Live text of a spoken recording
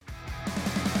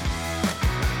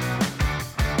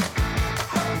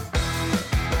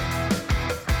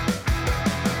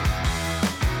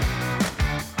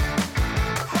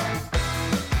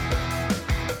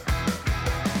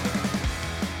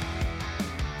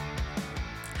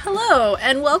Hello,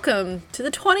 and welcome to the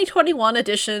 2021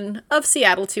 edition of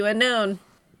Seattle to Unknown.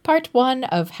 Part 1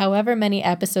 of however many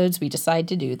episodes we decide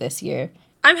to do this year.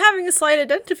 I'm having a slight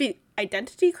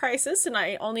identity crisis, and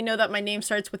I only know that my name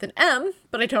starts with an M,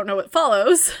 but I don't know what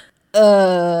follows.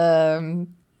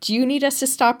 Do you need us to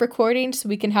stop recording so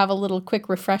we can have a little quick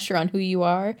refresher on who you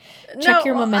are? Check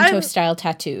your Memento-style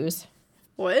tattoos.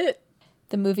 What?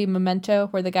 The movie Memento,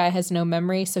 where the guy has no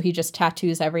memory, so he just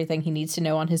tattoos everything he needs to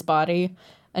know on his body.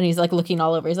 And he's, like, looking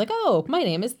all over. He's like, oh, my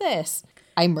name is this.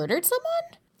 I murdered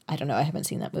someone? I don't know. I haven't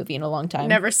seen that movie in a long time.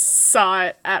 Never saw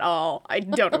it at all. I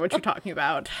don't know what you're talking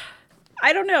about.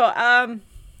 I don't know.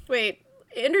 Wait.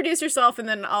 Introduce yourself, and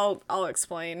then I'll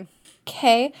explain.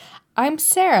 Okay. I'm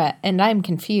Sarah, and I'm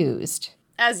confused.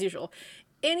 As usual.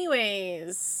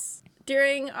 Anyways,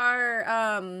 during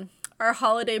our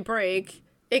holiday break,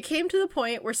 it came to the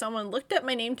point where someone looked at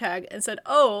my name tag and said,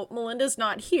 oh, Melinda's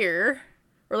not here.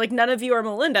 Or, like, none of you are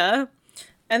Melinda.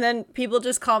 And then people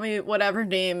just call me whatever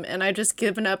name, and I've just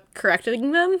given up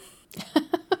correcting them.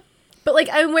 But, like,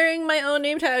 I'm wearing my own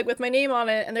name tag with my name on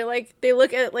it, and they're like, they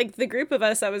look at, like, the group of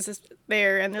us that was just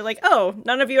there, and they're like, oh,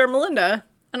 none of you are Melinda.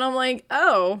 And I'm like,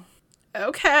 oh,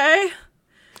 okay.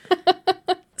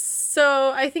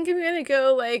 So I think I'm gonna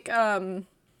go,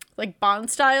 like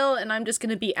Bond style, and I'm just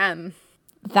gonna be M.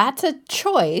 That's a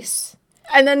choice.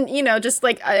 And then, you know, just,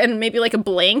 like, and maybe, like, a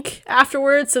blank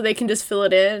afterwards so they can just fill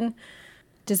it in.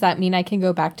 Does that mean I can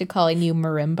go back to calling you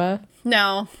Marimba?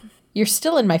 No. You're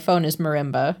still in my phone as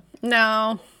Marimba.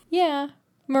 No. Yeah.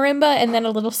 Marimba and then a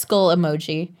little skull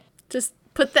emoji. Just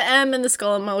put the M in the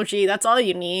skull emoji. That's all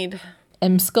you need.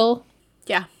 M-skull?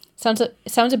 Yeah. Sounds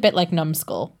a bit like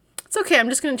numbskull. It's okay. I'm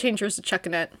just going to change yours to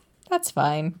Chuckanet. That's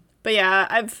fine. But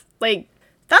yeah,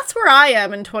 that's where I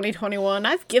am in 2021.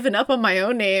 I've given up on my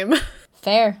own name.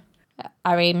 Fair.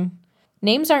 I mean,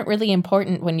 names aren't really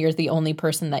important when you're the only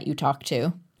person that you talk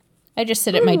to. I just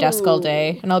sit at my desk all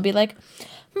day, and I'll be like,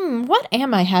 what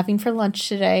am I having for lunch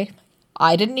today?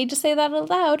 I didn't need to say that out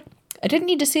loud. I didn't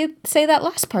need to say that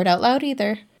last part out loud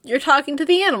either. You're talking to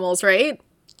the animals, right?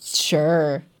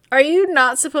 Sure. Are you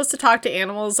not supposed to talk to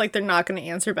animals like they're not going to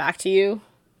answer back to you?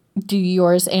 Do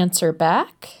yours answer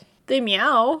back? They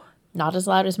meow. Not as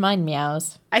loud as mine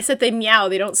meows. I said they meow,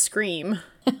 they don't scream.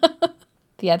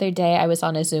 The other day I was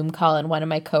on a Zoom call and one of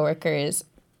my coworkers,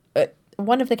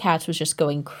 one of the cats was just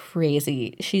going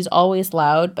crazy. She's always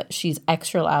loud, but she's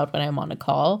extra loud when I'm on a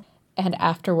call. And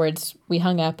afterwards we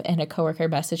hung up and a coworker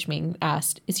messaged me and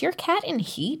asked, is your cat in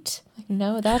heat? Like,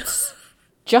 no, that's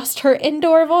just her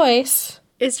indoor voice.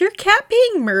 Is your cat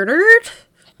being murdered?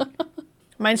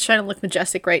 Mine's trying to look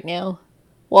majestic right now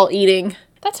while eating.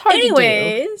 That's hard to do.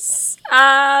 Anyways,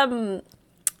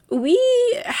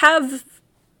 we have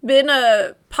been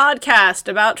a podcast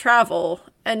about travel,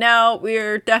 and now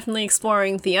we're definitely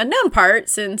exploring the unknown part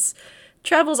since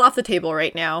travel's off the table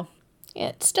right now. Yeah,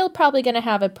 it's still probably going to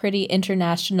have a pretty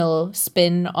international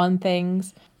spin on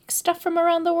things. Stuff from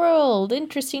around the world,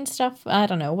 interesting stuff. I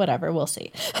don't know, whatever, we'll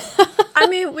see. I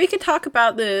mean, we could talk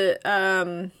about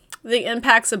the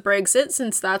impacts of Brexit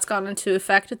since that's gone into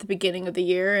effect at the beginning of the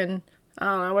year, and I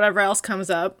don't know, whatever else comes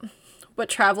up. What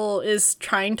travel is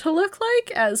trying to look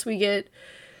like as we get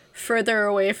further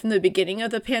away from the beginning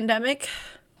of the pandemic.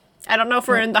 I don't know if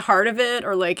we're in the heart of it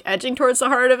or, like, edging towards the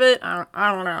heart of it. I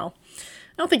don't know.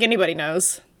 I don't think anybody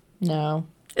knows. No.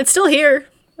 It's still here.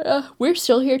 We're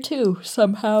still here too,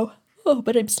 somehow. Oh,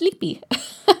 but I'm sleepy.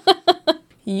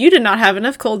 You did not have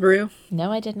enough cold brew.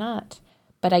 No, I did not.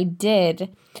 But I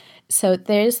did. So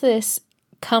there's this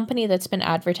company that's been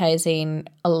advertising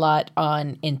a lot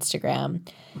on Instagram.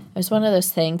 It was one of those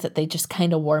things that they just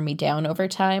kind of wore me down over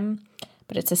time.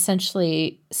 But it's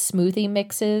essentially smoothie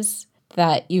mixes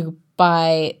that you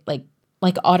buy, like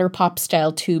Otter Pop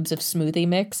style tubes of smoothie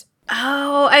mix.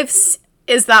 Oh,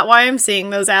 is that why I'm seeing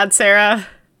those ads, Sarah?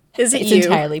 Is it it's you? It's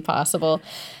entirely possible.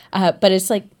 But it's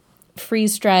like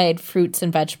freeze-dried fruits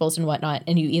and vegetables and whatnot,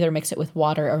 and you either mix it with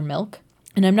water or milk.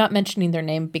 And I'm not mentioning their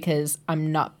name because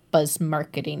I'm not buzz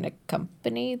marketing a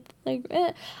company.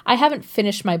 I haven't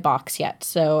finished my box yet,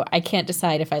 so I can't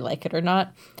decide if I like it or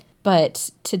not. But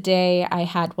today I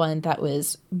had one that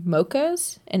was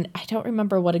mochas, and I don't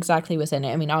remember what exactly was in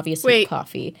it. I mean, obviously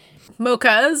coffee.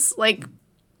 Mochas? Like,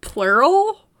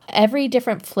 plural? Every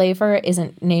different flavor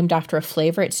isn't named after a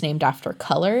flavor, it's named after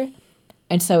color.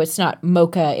 And so it's not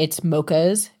mocha, it's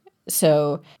mochas.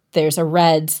 So there's a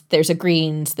reds, there's a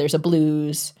greens, there's a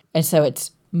blues, and so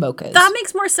it's mochas. That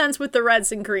makes more sense with the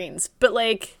reds and greens. But,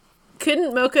 like,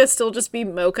 couldn't mocha still just be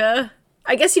mocha?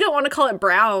 I guess you don't want to call it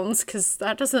browns, because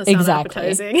that doesn't sound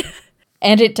appetizing.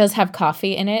 And it does have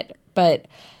coffee in it, but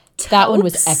that one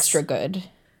was extra good.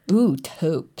 Ooh,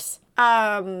 taupes.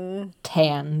 Um,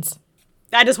 Tans.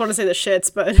 I just want to say the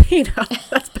shits, but,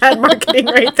 that's bad marketing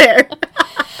right there.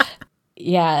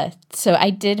 Yeah, so I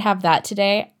did have that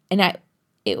today, and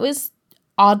it was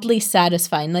oddly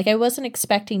satisfying. Like, I wasn't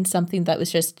expecting something that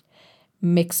was just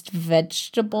mixed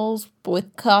vegetables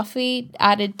with coffee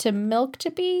added to milk to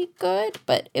be good,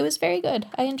 but it was very good.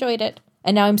 I enjoyed it.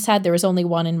 And now I'm sad there was only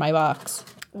one in my box.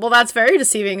 Well, that's very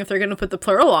deceiving if they're going to put the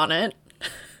plural on it.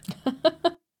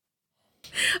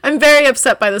 I'm very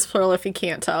upset by this plural if you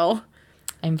can't tell.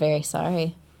 I'm very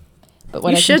sorry. But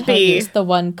what You I should can tell be. you is the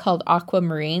one called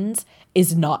Aquamarines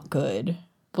is not good.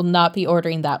 Will not be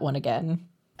ordering that one again.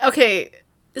 Okay,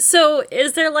 so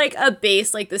is there like a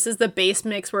base, like this is the base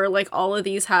mix where like all of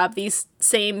these have these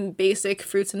same basic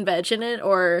fruits and veg in it,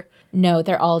 or... No,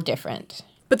 they're all different.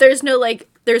 But there's no like,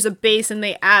 there's a base and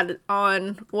they add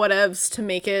on whatevs to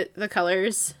make it the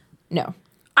colors? No.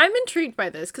 I'm intrigued by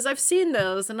this because I've seen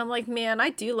those and I'm like, man, I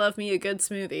do love me a good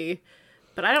smoothie,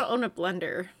 but I don't own a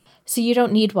blender. So you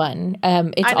don't need one.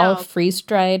 It's I all know.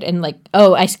 freeze-dried and like...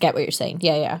 Oh, I get what you're saying.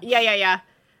 Yeah. Yeah.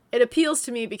 It appeals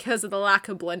to me because of the lack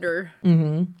of blender.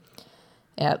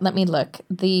 Yeah, let me look.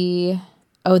 The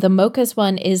Mocha's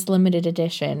one is limited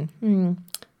edition.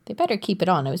 They better keep it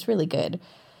on. It was really good.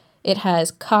 It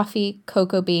has coffee,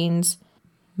 cocoa beans,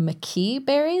 maki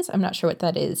berries. I'm not sure what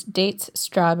that is. Dates,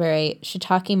 strawberry,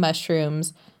 shiitake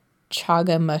mushrooms,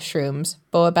 chaga mushrooms,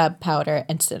 baobab powder,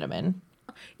 and cinnamon.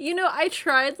 I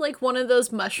tried like one of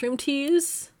those mushroom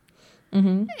teas.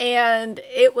 And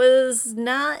it was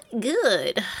not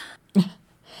good.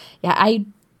 Yeah,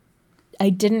 I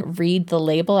didn't read the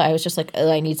label. I was just like, oh,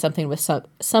 I need something with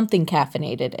something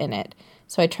caffeinated in it.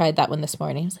 So I tried that one this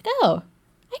morning. I was like, oh,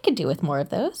 I could do with more of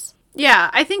those.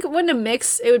 Yeah, I think when to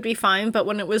mix, it would be fine. But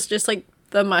when it was just like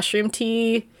the mushroom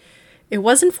tea, it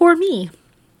wasn't for me.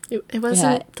 It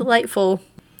wasn't delightful.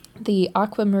 The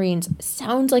Aquamarines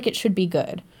sounds like it should be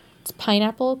good. It's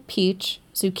pineapple, peach,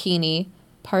 zucchini,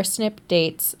 parsnip,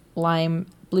 dates, lime,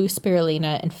 blue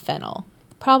spirulina, and fennel.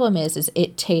 The problem is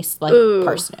it tastes like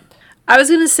parsnip. I was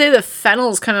going to say the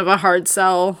fennel's kind of a hard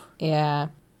sell. Yeah.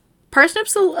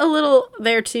 Parsnip's a little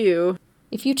there too.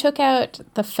 If you took out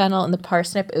the fennel and the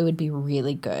parsnip, it would be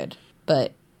really good.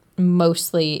 But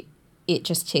mostly it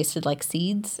just tasted like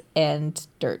seeds and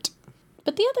dirt.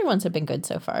 But the other ones have been good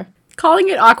so far. Calling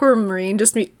it aquamarine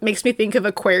just makes me think of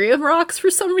aquarium rocks for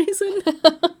some reason.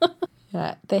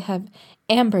 Yeah, they have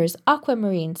ambers,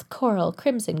 aquamarines, coral,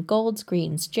 crimson, golds,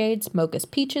 greens, jades, mochas,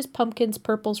 peaches, pumpkins,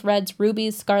 purples, reds,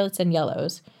 rubies, scarlets, and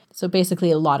yellows. So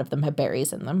basically a lot of them have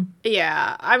berries in them.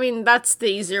 Yeah, I mean, that's the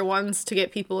easier ones to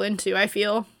get people into, I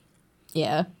feel.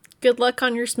 Yeah. Good luck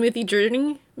on your smoothie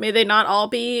journey. May they not all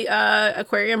be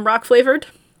aquarium rock flavored.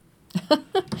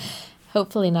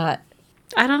 Hopefully not.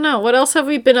 I don't know. What else have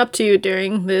we been up to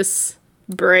during this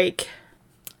break?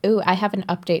 Ooh, I have an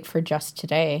update for just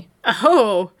today.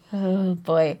 Oh. Oh,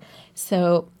 boy.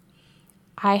 So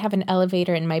I have an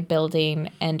elevator in my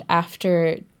building, and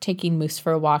after taking Moose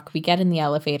for a walk, we get in the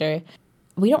elevator.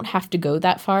 We don't have to go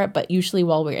that far, but usually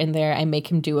while we're in there, I make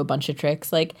him do a bunch of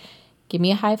tricks, like give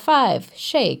me a high five,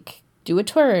 shake, do a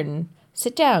twirl,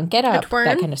 sit down, get up,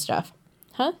 that kind of stuff.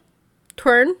 Huh?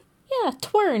 Twirl? Yeah,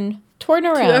 twirl. Twirl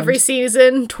around. To every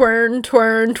season, twirl.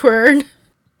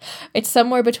 It's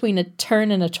somewhere between a turn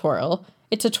and a twirl.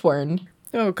 It's a twirl.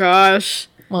 Oh, gosh.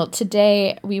 Well,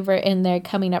 today we were in there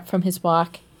coming up from his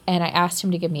walk, and I asked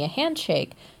him to give me a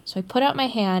handshake. So I put out my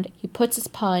hand, he puts his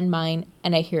paw in mine,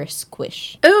 and I hear a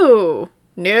squish. Ooh,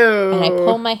 no. And I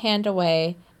pull my hand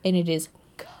away, and it is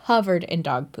covered in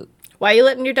dog poop. Why are you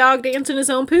letting your dog dance in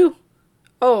his own poo?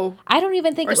 Oh. I don't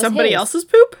even think or it was somebody his, else's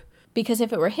poop? Because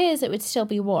if it were his, it would still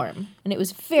be warm. And it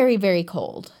was very, very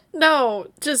cold. No,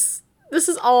 just, this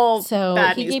is all So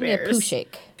bad he news gave me a bears. poo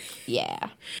shake. Yeah.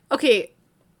 Okay,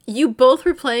 you both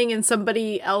were playing in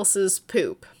somebody else's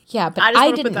poop. Yeah, but I just I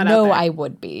wanna put didn't that out know there. I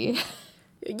would be.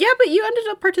 Yeah, but you ended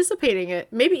up participating in it.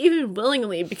 Maybe even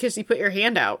willingly because you put your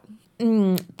hand out.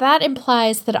 That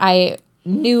implies that I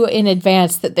knew in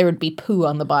advance that there would be poo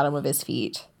on the bottom of his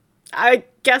feet. I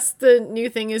guess the new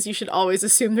thing is you should always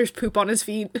assume there's poop on his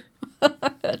feet.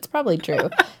 That's probably true.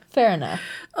 Fair enough.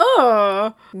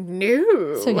 Oh,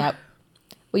 no. So yeah,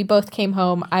 we both came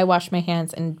home. I washed my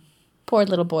hands, and poor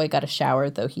little boy got a shower,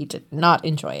 though he did not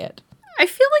enjoy it. I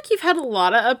feel like you've had a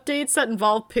lot of updates that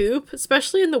involve poop,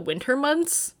 especially in the winter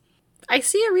months. I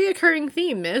see a reoccurring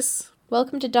theme, miss.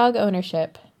 Welcome to dog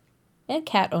ownership and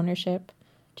cat ownership.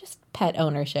 Just pet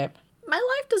ownership. My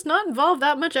life does not involve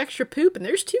that much extra poop, and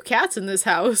there's 2 cats in this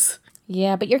house.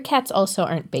 Yeah, but your cats also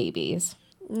aren't babies.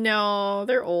 No,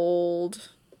 they're old.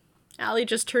 Allie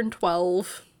just turned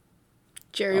 12.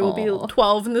 Jerry will be Aw.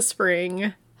 12 in the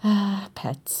spring.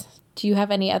 Pets. Do you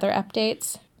have any other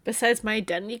updates? Besides my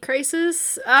identity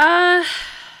crisis,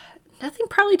 nothing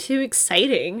probably too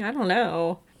exciting. I don't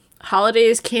know.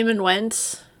 Holidays came and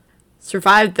went.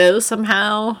 Survived those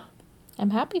somehow.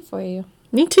 I'm happy for you.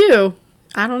 Me too.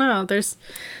 I don't know. There's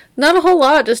not a whole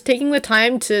lot. Just taking the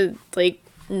time to, like,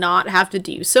 not have to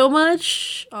do so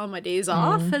much on my days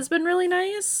off has been really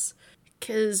nice.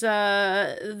 Because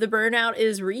the burnout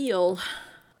is real.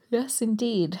 Yes,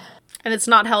 indeed. And it's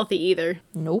not healthy either.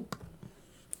 Nope.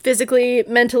 Physically,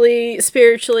 mentally,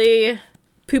 spiritually,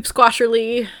 poop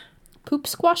squasherly. Poop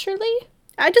squasherly?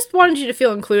 I just wanted you to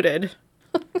feel included.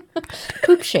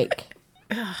 Poop shake.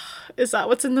 Is that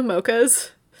what's in the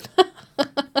mochas?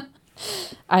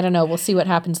 I don't know. We'll see what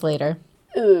happens later.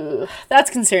 Ooh, that's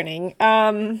concerning.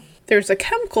 There's a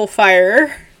chemical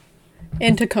fire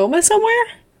in Tacoma somewhere.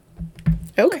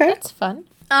 Okay. That's fun.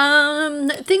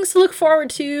 Things to look forward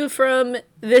to from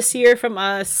this year from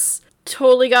us.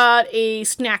 Totally got a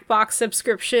snack box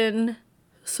subscription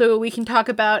so we can talk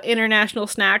about international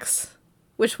snacks.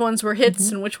 Which ones were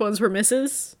hits and which ones were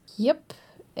misses. Yep.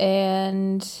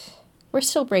 And we're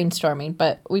still brainstorming,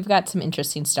 but we've got some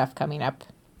interesting stuff coming up.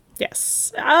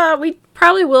 Yes. We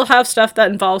probably will have stuff that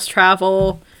involves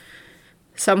travel.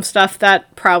 Some stuff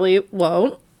that probably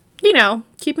won't. You know,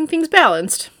 keeping things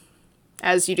balanced.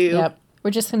 As you do. Yep.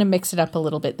 We're just going to mix it up a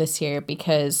little bit this year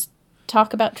because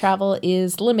talk about travel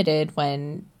is limited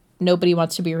when nobody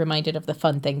wants to be reminded of the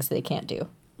fun things they can't do.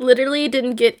 Literally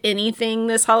didn't get anything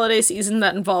this holiday season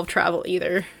that involved travel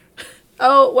either.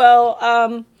 Oh,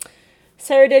 well,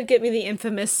 Sarah did get me the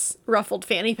infamous ruffled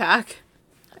fanny pack.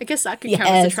 I guess that could count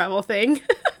as a Yes. travel thing.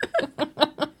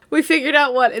 We figured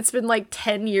out it's been like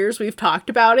 10 years we've talked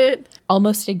about it.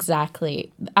 Almost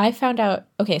exactly. I found out,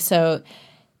 okay, so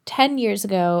 10 years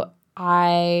ago,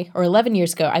 or 11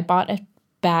 years ago, I bought a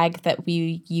bag that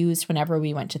we used whenever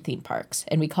we went to theme parks,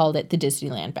 and we called it the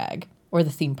Disneyland bag, or the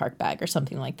theme park bag, or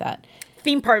something like that.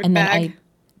 Theme park And bag.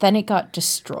 then it got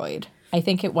destroyed. I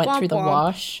think it went Womp through the womp.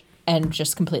 wash and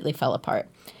just completely fell apart.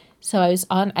 So I was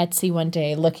on Etsy one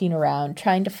day looking around,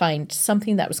 trying to find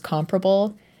something that was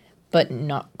comparable, but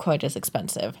not quite as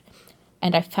expensive.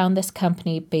 And I found this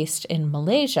company based in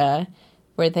Malaysia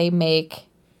where they make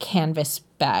canvas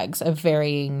bags of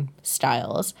varying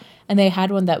styles. And they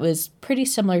had one that was pretty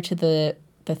similar to the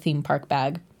theme park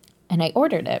bag. And I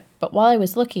ordered it. But while I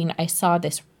was looking, I saw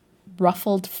this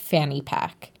ruffled fanny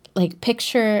pack. Like,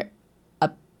 picture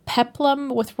a peplum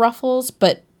with ruffles,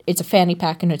 but it's a fanny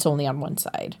pack and it's only on one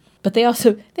side. But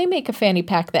they make a fanny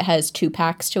pack that has 2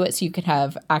 packs to it, so you can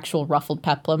have actual ruffled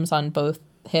peplums on both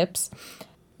hips.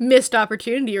 Missed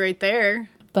opportunity right there.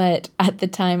 But at the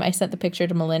time, I sent the picture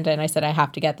to Melinda and I said, I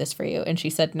have to get this for you. And she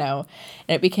said no.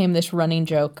 And it became this running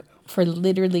joke for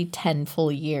literally 10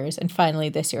 full years. And finally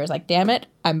this year I was like, damn it,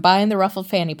 I'm buying the ruffled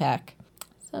fanny pack.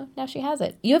 So now she has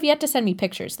it. You have yet to send me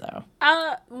pictures, though.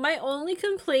 My only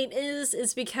complaint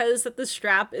is because that the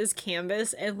strap is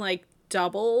canvas and, like,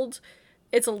 doubled,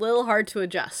 it's a little hard to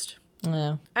adjust.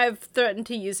 No. I've threatened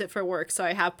to use it for work, so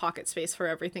I have pocket space for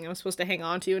everything I'm supposed to hang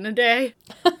on to in a day.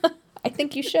 I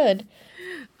think you should.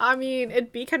 I mean,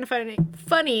 it'd be kind of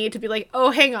funny to be like,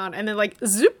 oh, hang on, and then, like,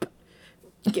 zoop,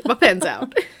 get my pens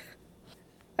out.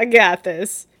 I got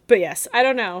this. But yes, I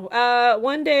don't know.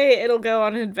 One day it'll go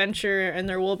on an adventure and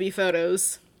there will be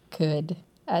photos. Good.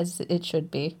 As it should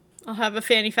be. I'll have a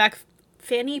fanny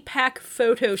pack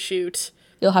photo shoot.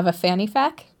 You'll have a fanny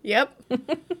pack? Yep.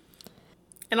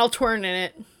 And I'll twirl in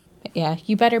it. Yeah,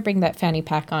 you better bring that fanny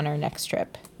pack on our next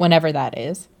trip, whenever that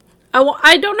is.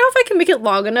 I don't know if I can make it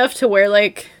long enough to wear,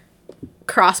 like,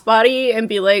 crossbody and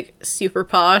be, like, super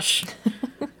posh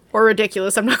or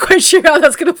ridiculous. I'm not quite sure how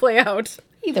that's going to play out.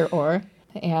 Either or.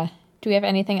 Yeah. Do we have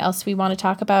anything else we want to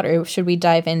talk about, or should we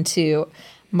dive into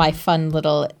my fun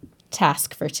little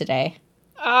task for today?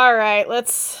 All right,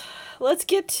 let's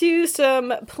get to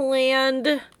some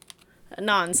planned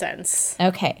nonsense.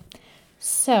 Okay.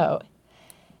 So,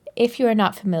 if you are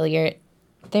not familiar,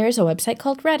 there is a website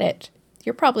called Reddit.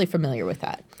 You're probably familiar with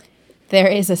that. There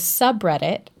is a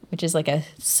subreddit, which is like a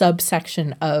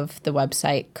subsection of the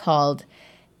website called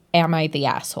Am I the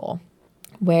Asshole?,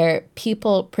 where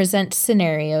people present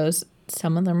scenarios.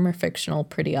 Some of them are fictional,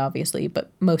 pretty obviously,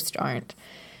 but most aren't,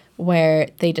 where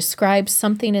they describe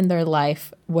something in their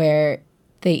life where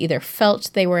they either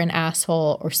felt they were an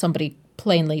asshole or somebody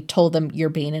plainly told them you're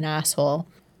being an asshole,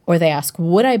 or they ask,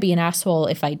 would I be an asshole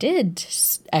if I did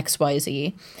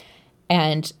XYZ?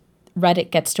 And Reddit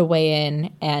gets to weigh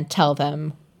in and tell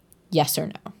them yes or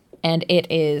no. And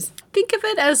it is... Think of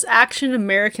it as Action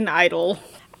American Idol.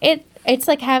 It's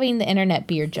like having the internet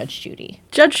be your Judge Judy.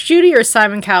 Judge Judy or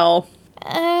Simon Cowell?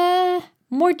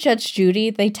 More Judge Judy.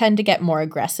 They tend to get more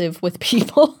aggressive with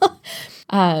people.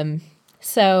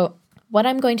 So what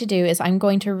I'm going to do is I'm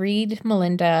going to read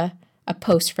Melinda a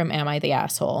post from Am I the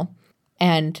Asshole?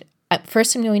 And at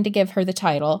first I'm going to give her the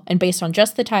title. And based on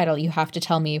just the title, you have to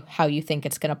tell me how you think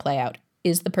it's going to play out.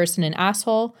 Is the person an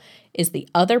asshole? Is the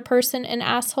other person an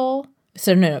asshole?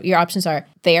 So no, your options are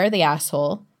they are the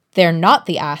asshole, they're not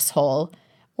the asshole,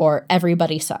 or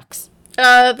everybody sucks.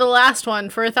 The last one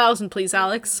for 1,000, please,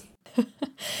 Alex.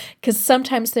 Because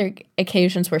sometimes there are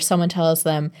occasions where someone tells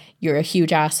them you're a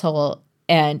huge asshole,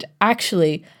 and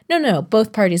actually, no,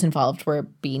 both parties involved were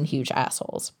being huge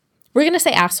assholes. We're going to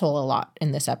say asshole a lot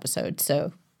in this episode,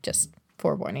 so just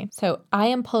forewarning. So I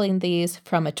am pulling these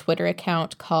from a Twitter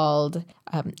account called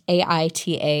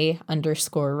AITA_Reddit.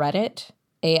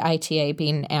 AITA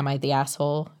being Am I the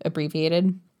Asshole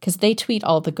abbreviated, because they tweet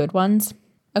all the good ones.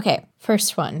 Okay,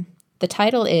 first one. The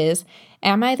title is,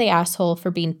 Am I the Asshole for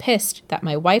being pissed that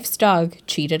my wife's dog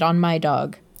cheated on my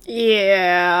dog?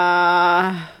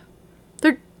 Yeah.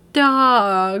 They're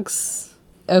dogs.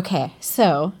 Okay,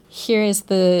 so here is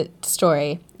the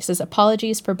story. It says,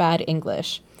 apologies for bad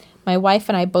English. My wife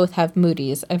and I both have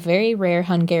Moody's, a very rare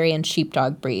Hungarian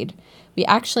sheepdog breed. We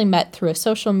actually met through a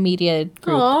social media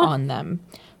group on them.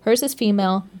 Hers is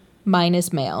female, mine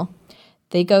is male.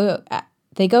 They go at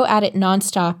it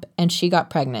nonstop, and she got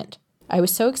pregnant. I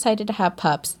was so excited to have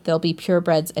pups. They'll be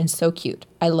purebreds and so cute.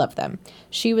 I love them.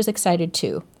 She was excited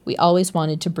too. We always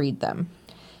wanted to breed them.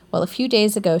 Well, a few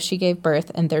days ago, she gave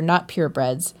birth, and they're not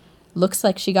purebreds. Looks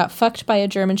like she got fucked by a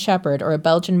German Shepherd or a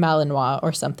Belgian Malinois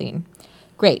or something.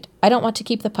 Great. I don't want to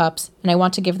keep the pups, and I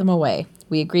want to give them away.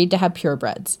 We agreed to have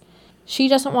purebreds. She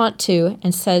doesn't want to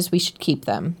and says we should keep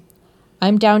them.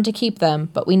 I'm down to keep them,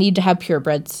 but we need to have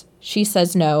purebreds. She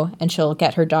says no, and she'll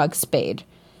get her dog spayed.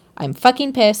 I'm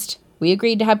fucking pissed. We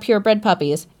agreed to have purebred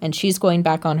puppies, and she's going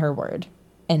back on her word.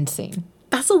 End scene.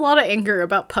 That's a lot of anger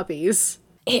about puppies.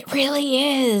 It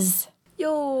really is.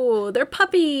 Yo, they're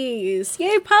puppies.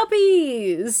 Yay,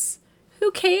 puppies.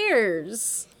 Who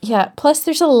cares? Yeah, plus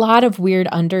there's a lot of weird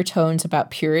undertones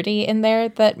about purity in there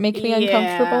that make me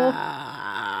uncomfortable.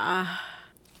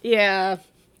 Yeah.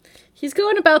 He's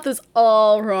going about this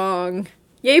all wrong.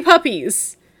 Yay,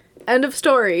 puppies. End of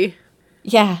story.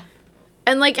 Yeah.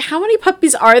 And, like, how many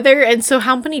puppies are there, and so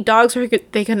how many dogs are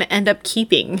they going to end up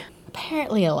keeping?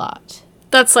 Apparently a lot.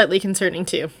 That's slightly concerning,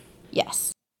 too.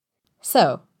 Yes.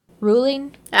 So,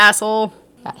 ruling? Asshole.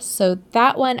 Yeah, so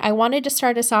that one, I wanted to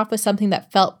start us off with something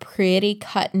that felt pretty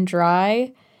cut and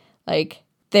dry. Like,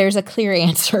 there's a clear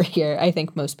answer here. I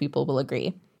think most people will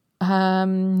agree.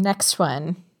 Next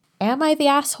one. Am I the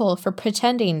asshole for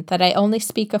pretending that I only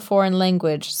speak a foreign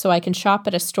language so I can shop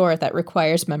at a store that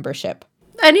requires membership?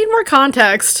 I need more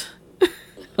context.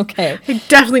 Okay. I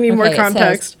definitely need more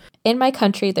context. Says, in my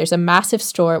country, there's a massive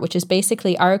store, which is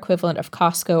basically our equivalent of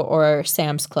Costco or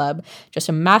Sam's Club, just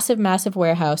a massive, massive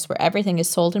warehouse where everything is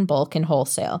sold in bulk and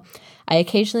wholesale. I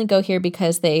occasionally go here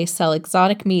because they sell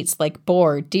exotic meats like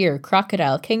boar, deer,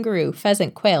 crocodile, kangaroo,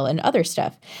 pheasant, quail, and other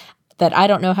stuff that I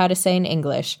don't know how to say in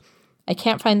English. I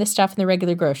can't find this stuff in the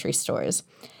regular grocery stores.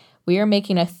 We are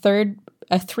making a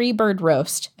 3-bird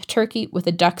roast, a turkey with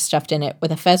a duck stuffed in it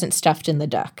with a pheasant stuffed in the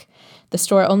duck. The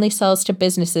store only sells to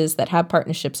businesses that have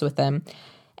partnerships with them,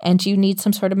 and you need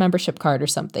some sort of membership card or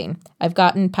something. I've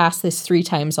gotten past this 3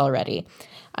 times already.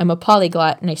 I'm a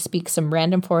polyglot, and I speak some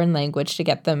random foreign language to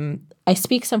get them. I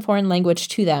speak some foreign language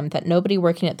to them that nobody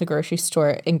working at the grocery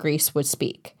store in Greece would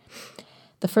speak.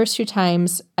 The first 2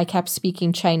 times, I kept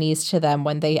speaking Chinese to them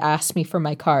when they asked me for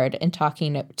my card and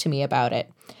talking to me about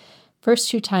it. First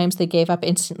 2 times, they gave up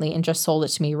instantly and just sold it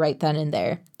to me right then and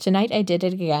there. Tonight, I did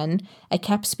it again. I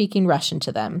kept speaking Russian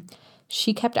to them.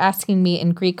 She kept asking me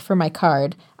in Greek for my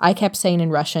card. I kept saying in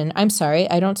Russian, I'm sorry,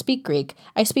 I don't speak Greek.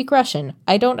 I speak Russian.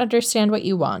 I don't understand what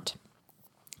you want.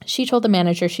 She told the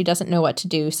manager she doesn't know what to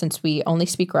do since we only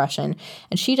speak Russian,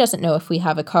 and she doesn't know if we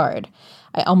have a card.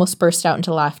 I almost burst out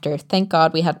into laughter. Thank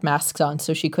God we had masks on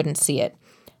so she couldn't see it.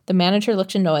 The manager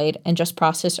looked annoyed and just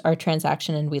processed our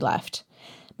transaction and we left.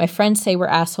 My friends say we're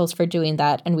assholes for doing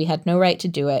that and we had no right to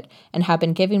do it and have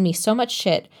been giving me so much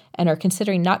shit and are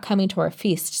considering not coming to our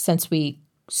feast since we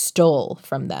stole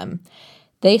from them.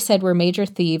 They said we're major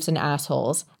thieves and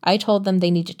assholes. I told them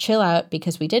they need to chill out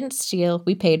because we didn't steal,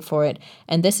 we paid for it,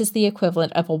 and this is the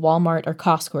equivalent of a Walmart or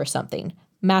Costco or something.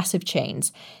 Massive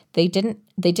chains. They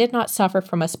did not suffer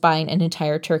from us buying an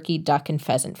entire turkey, duck, and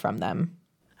pheasant from them.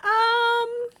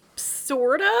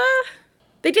 Sorta?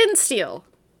 They didn't steal.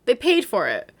 They paid for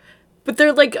it. But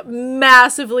they're, like,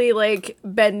 massively, like,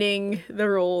 bending the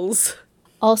rules.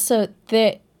 Also,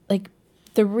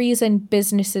 the reason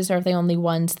businesses are the only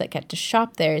ones that get to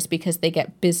shop there is because they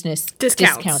get business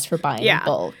discounts for buying in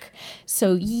bulk.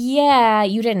 So yeah,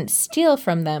 you didn't steal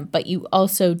from them, but you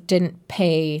also didn't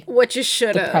pay what you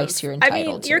should have. The price you're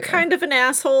entitled to. You're kind of an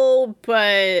asshole,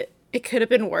 but it could have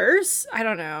been worse. I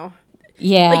don't know.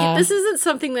 Yeah. Like, this isn't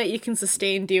something that you can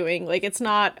sustain doing. Like, it's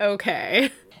not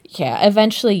okay. Yeah,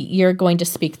 eventually you're going to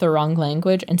speak the wrong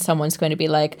language and someone's going to be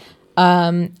like,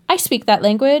 I speak that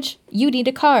language. You need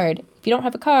a card. If you don't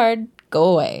have a card, go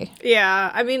away.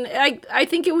 Yeah, I mean, I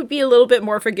think it would be a little bit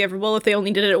more forgivable if they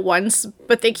only did it once,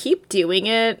 but they keep doing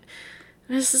it.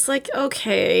 And it's just like,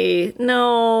 okay,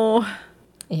 no.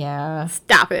 Yeah.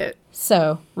 Stop it.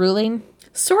 So, ruling?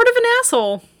 Sort of an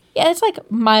asshole. Yeah, it's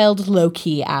like mild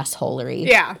low-key assholery.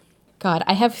 Yeah. God,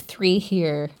 I have 3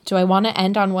 here. Do I want to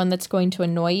end on one that's going to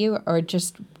annoy you or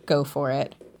just go for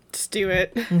it? Just do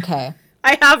it. Okay.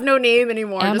 I have no name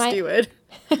anymore. Do it.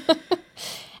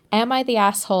 Am I the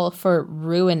asshole for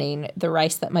ruining the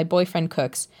rice that my boyfriend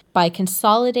cooks by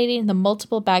consolidating the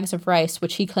multiple bags of rice,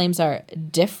 which he claims are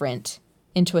different,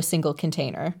 into a single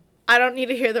container? I don't need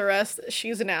to hear the rest.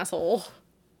 She's an asshole.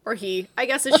 Or he. I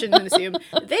guess I shouldn't assume.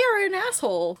 They are an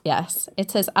asshole. Yes. It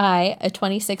says, I, a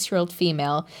 26-year-old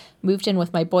female, moved in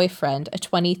with my boyfriend, a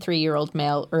 23-year-old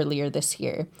male, earlier this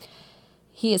year.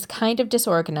 He is kind of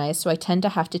disorganized, so I tend to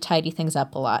have to tidy things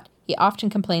up a lot. He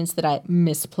often complains that I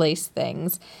misplace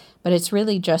things, but it's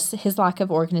really just his lack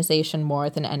of organization more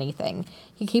than anything.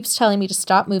 He keeps telling me to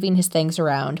stop moving his things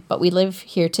around, but we live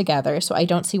here together, so I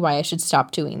don't see why I should stop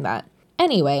doing that.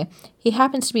 Anyway, he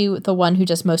happens to be the one who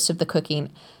does most of the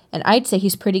cooking, and I'd say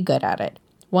he's pretty good at it.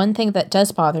 One thing that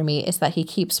does bother me is that he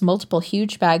keeps multiple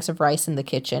huge bags of rice in the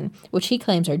kitchen, which he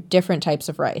claims are different types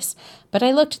of rice. But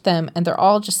I looked at them, and they're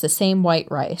all just the same white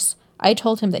rice. I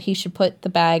told him that he should put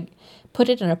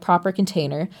it in a proper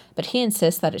container, but he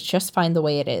insists that it's just fine the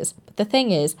way it is. But the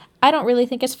thing is, I don't really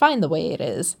think it's fine the way it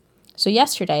is. So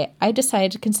yesterday, I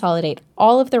decided to consolidate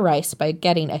all of the rice by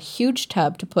getting a huge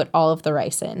tub to put all of the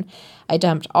rice in. I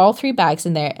dumped all 3 bags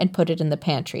in there and put it in the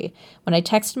pantry. When I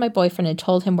texted my boyfriend and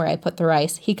told him where I put the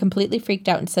rice, he completely freaked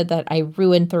out and said that I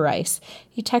ruined the rice.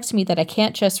 He texted me that I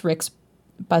can't just mix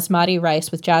basmati rice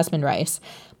with jasmine rice,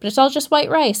 but it's all just white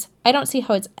rice. I don't see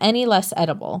how it's any less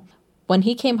edible. When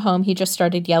he came home, he just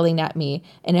started yelling at me,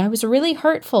 and I was really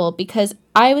hurtful because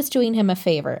I was doing him a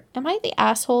favor. Am I the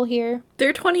asshole here?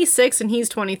 They're 26 and he's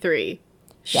 23.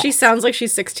 Yes. She sounds like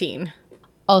she's 16.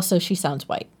 Also, she sounds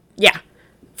white. Yeah,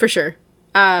 for sure.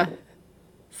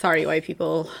 Sorry, white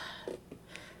people.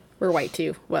 We're white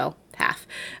too. Well, half.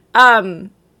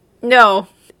 No,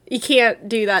 you can't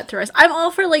do that to rice. I'm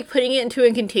all for, like, putting it into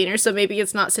a container so maybe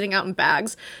it's not sitting out in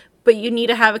bags, but you need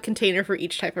to have a container for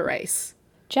each type of rice.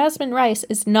 Jasmine rice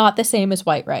is not the same as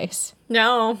white rice.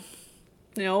 No.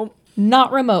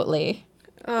 Not remotely.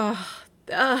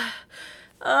 That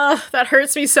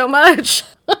hurts me so much.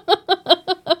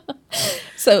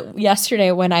 So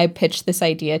yesterday when I pitched this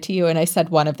idea to you and I said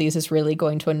one of these is really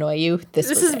going to annoy you, this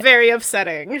is it. Very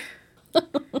upsetting.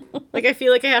 Like, I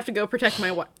feel like I have to go protect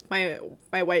my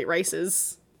white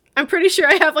rices. I'm pretty sure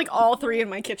I have, like, all 3 in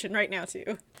my kitchen right now,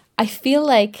 too. I feel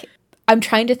like I'm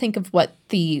trying to think of what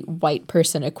the white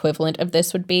person equivalent of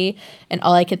this would be, and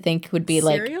all I could think would be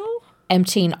cereal? Like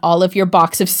emptying all of your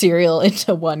box of cereal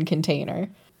into one container.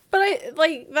 But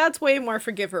that's way more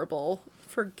forgivable.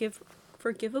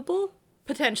 Forgivable?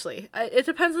 Potentially. It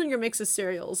depends on your mix of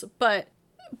cereals, but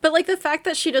like the fact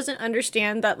that she doesn't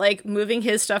understand that, like, moving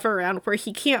his stuff around where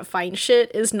he can't find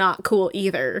shit is not cool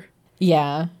either.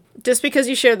 Yeah. Just because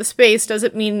you share the space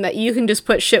doesn't mean that you can just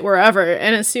put shit wherever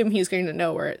and assume he's going to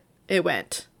know where it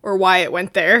went or why it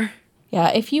went there. Yeah,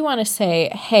 if you want to say,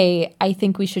 hey, I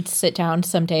think we should sit down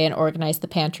someday and organize the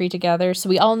pantry together so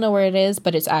we all know where it is,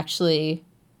 but it's actually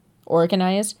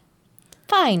organized,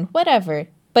 fine, whatever.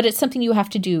 But it's something you have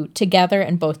to do together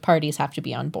and both parties have to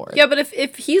be on board. Yeah, but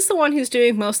if he's the one who's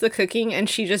doing most of the cooking and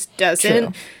she just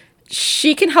doesn't, True.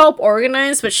 She can help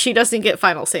organize, but she doesn't get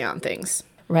final say on things.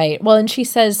 Right. Well, and she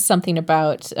says something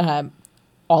about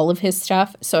all of his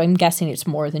stuff, so I'm guessing it's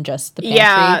more than just the pantry.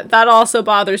 Yeah, that also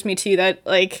bothers me too, that,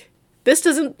 like, this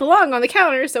doesn't belong on the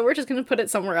counter, so we're just going to put it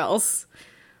somewhere else.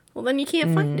 Well, then you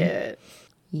can't find it.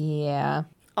 Yeah.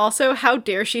 Also, how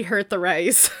dare she hurt the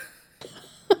rice?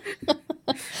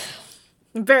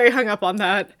 I'm very hung up on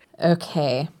that.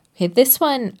 Okay, this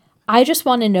one, I just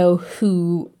want to know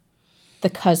who the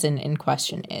cousin in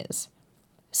question is.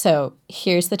 So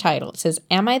here's the title. It says,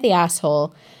 Am I the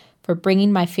asshole for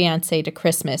bringing my fiancé to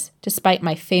Christmas despite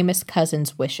my famous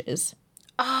cousin's wishes?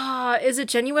 Is it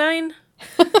genuine?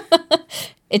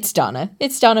 It's Donna.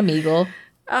 It's Donna Meagle.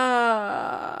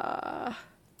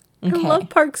 I love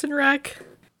Parks and Rec.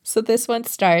 So this one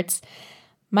starts,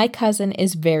 my cousin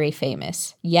is very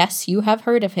famous. Yes, you have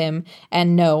heard of him.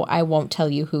 And no, I won't tell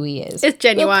you who he is. It's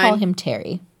genuine. We'll call him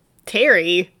Terry.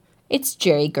 Terry? It's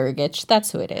Jerry Gergich.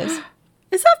 That's who it is.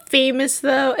 Is that famous,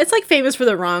 though? It's like famous for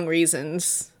the wrong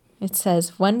reasons. It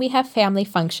says, when we have family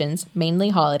functions, mainly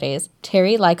holidays,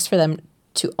 Terry likes for them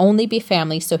to only be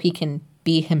family so he can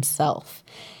be himself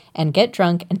and get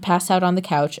drunk and pass out on the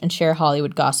couch and share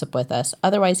Hollywood gossip with us.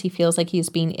 Otherwise, he feels like he's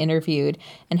being interviewed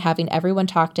and having everyone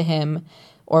talk to him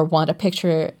or want a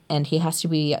picture, and he has to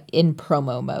be in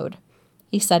promo mode.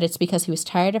 He said it's because he was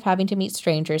tired of having to meet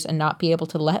strangers and not be able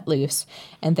to let loose,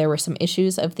 and there were some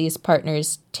issues of these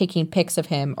partners taking pics of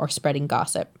him or spreading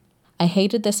gossip. I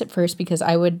hated this at first because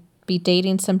I would be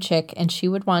dating some chick and she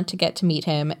would want to get to meet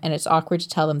him, and it's awkward to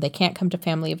tell them they can't come to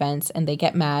family events, and they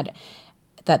get mad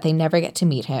that they never get to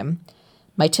meet him.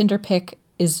 My Tinder pic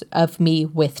is of me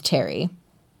with Terry.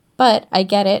 But I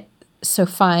get it, so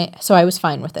I was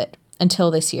fine with it.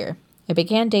 Until this year. I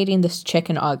began dating this chick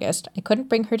in August. I couldn't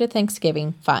bring her to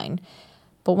Thanksgiving, fine.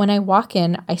 But when I walk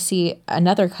in, I see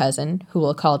another cousin, who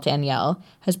we'll call Danielle,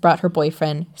 has brought her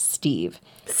boyfriend, Steve.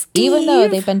 Even though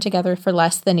they've been together for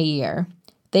less than a year.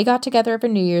 They got together over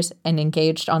New Year's and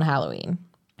engaged on Halloween.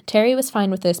 Terry was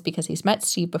fine with this because he's met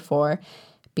Steve before,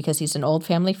 because he's an old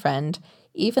family friend,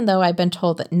 even though I've been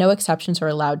told that no exceptions are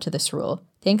allowed to this rule.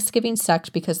 Thanksgiving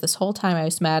sucked because this whole time I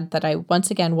was mad that I once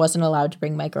again wasn't allowed to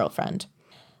bring my girlfriend.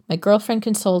 My girlfriend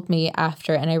consoled me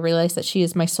after, and I realized that she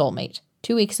is my soulmate.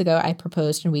 2 weeks ago, I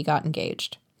proposed and we got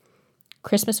engaged.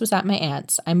 Christmas was at my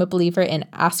aunt's. I'm a believer in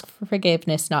ask for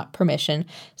forgiveness, not permission,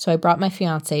 so I brought my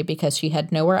fiancé because she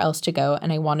had nowhere else to go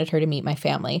and I wanted her to meet my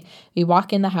family. We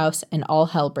walk in the house and all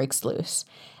hell breaks loose.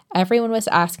 Everyone was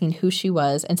asking who she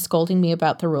was and scolding me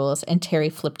about the rules, and Terry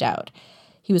flipped out.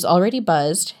 He was already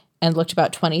buzzed and looked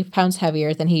about 20 pounds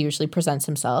heavier than he usually presents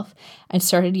himself, and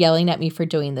started yelling at me for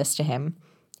doing this to him.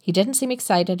 He didn't seem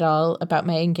excited at all about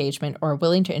my engagement or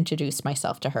willing to introduce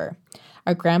myself to her.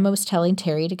 Our grandma was telling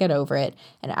Terry to get over it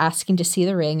and asking to see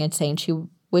the ring and saying she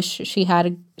wished she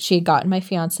had gotten my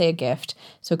fiancé a gift,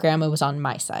 so grandma was on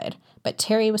my side. But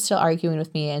Terry was still arguing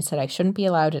with me and said I shouldn't be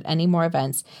allowed at any more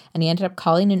events, and he ended up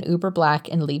calling an Uber Black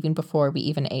and leaving before we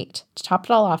even ate. To top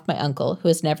it all off, my uncle, who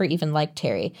has never even liked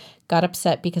Terry, got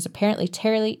upset because apparently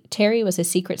Terry was a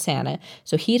secret Santa,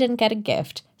 so he didn't get a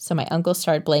gift, so my uncle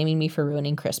started blaming me for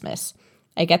ruining Christmas.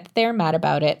 I get that they are mad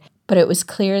about it, but it was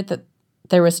clear that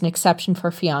there was an exception for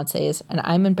fiancés, and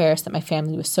I'm embarrassed that my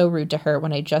family was so rude to her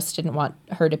when I just didn't want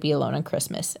her to be alone on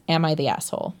Christmas. Am I the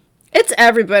asshole? It's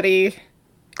everybody.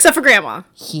 Except for Grandma.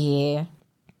 Yeah.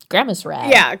 Grandma's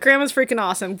rad. Yeah, Grandma's freaking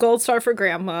awesome. Gold star for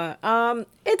Grandma.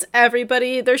 It's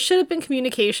everybody. There should have been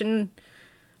communication.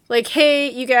 Like, hey,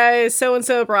 you guys,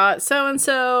 so-and-so brought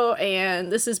so-and-so,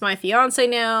 and this is my fiance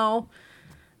now.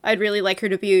 I'd really like her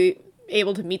to be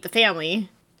able to meet the family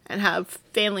and have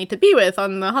family to be with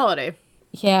on the holiday.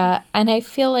 Yeah, and I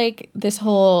feel like this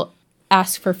whole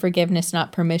ask for forgiveness,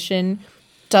 not permission,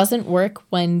 doesn't work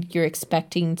when you're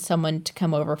expecting someone to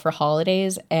come over for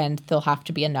holidays and there'll have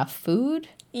to be enough food.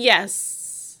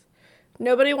 Yes.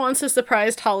 Nobody wants a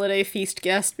surprised holiday feast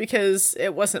guest because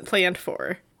it wasn't planned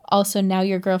for. Also, now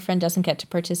your girlfriend doesn't get to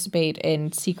participate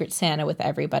in Secret Santa with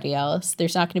everybody else.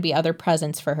 There's not going to be other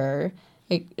presents for her.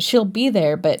 Like, she'll be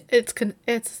there, but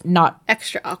it's not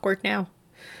extra awkward now.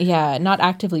 Yeah, not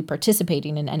actively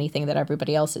participating in anything that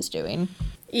everybody else is doing.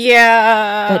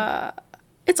 Yeah. But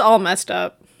it's all messed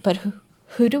up. But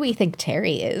who do we think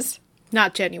Terry is?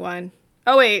 Not genuine.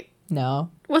 Oh, wait.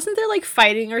 No. Wasn't there, like,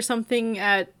 fighting or something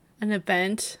at an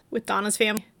event with Donna's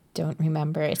family? Don't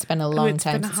remember. It's been a long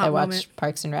time since I watched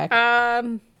Parks and Rec.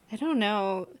 I don't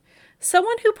know.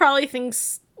 Someone who probably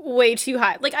thinks way too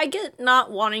high. Like, I get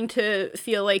not wanting to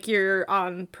feel like you're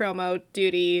on promo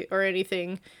duty or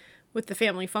anything with the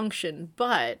family function,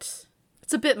 but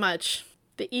it's a bit much.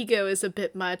 The ego is a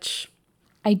bit much.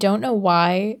 I don't know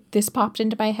why this popped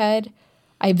into my head.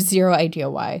 I have zero idea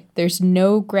why. There's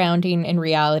no grounding in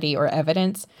reality or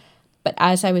evidence. But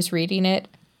as I was reading it,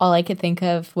 all I could think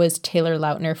of was Taylor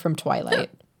Lautner from Twilight.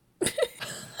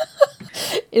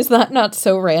 Is that not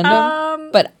so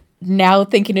random? But now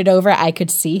thinking it over, I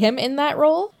could see him in that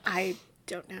role. I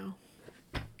don't know.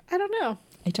 I don't know.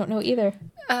 I don't know either.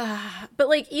 But,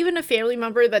 like, even a family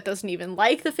member that doesn't even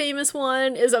like the famous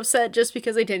one is upset just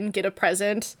because they didn't get a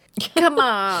present. Come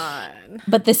on.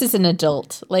 But this is an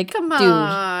adult. Like, come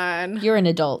on. Dude, you're an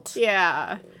adult.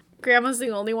 Yeah. Grandma's the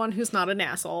only one who's not an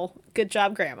asshole. Good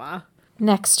job, Grandma.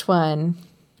 Next one.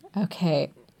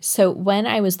 Okay. So when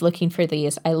I was looking for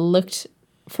these, I looked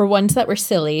for ones that were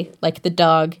silly, like the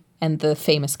dog and the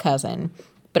famous cousin.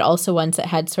 but also ones that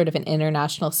had sort of an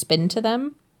international spin to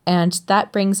them. And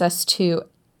that brings us to,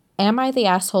 am I the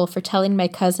asshole for telling my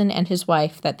cousin and his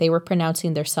wife that they were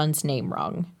pronouncing their son's name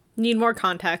wrong? Need more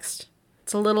context.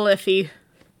 It's a little iffy.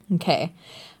 Okay.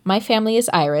 My family is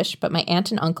Irish, but my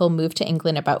aunt and uncle moved to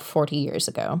England about 40 years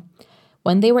ago.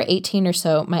 When they were 18 or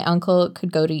so, my uncle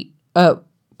could go to...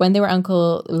 when they were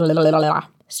uncle...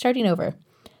 Starting over.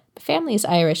 My family is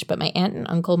Irish, but my aunt and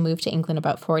uncle moved to England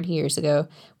about 40 years ago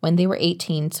when they were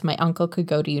 18, so my uncle could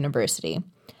go to university.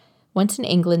 Once in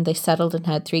England, they settled and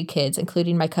had 3 kids,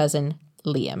 including my cousin,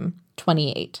 Liam,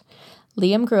 28.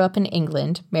 Liam grew up in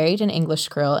England, married an English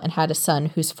girl, and had a son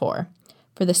who's 4.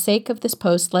 For the sake of this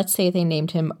post, let's say they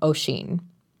named him Oisin,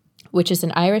 which is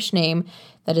an Irish name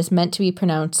that is meant to be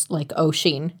pronounced like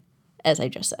Oisin, as I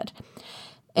just said,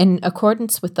 in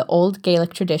accordance with the old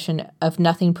Gaelic tradition of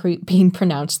nothing being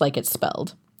pronounced like it's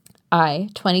spelled. I,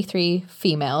 23,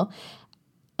 female,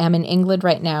 am in England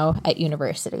right now at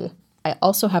university. I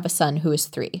also have a son who is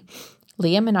 3.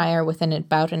 Liam and I are within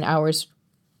about an hour's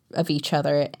of each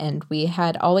other, and we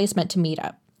had always meant to meet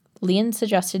up. Liam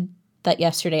suggested that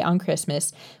yesterday on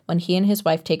Christmas, when he and his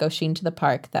wife take Oisin to the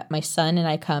park, that my son and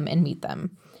I come and meet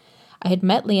them. I had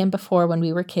met Liam before when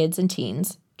we were kids and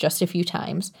teens, just a few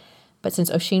times, but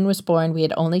since Oisin was born, we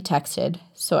had only texted,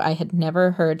 so I had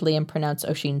never heard Liam pronounce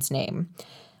Oisin's name.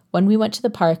 When we went to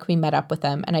the park, we met up with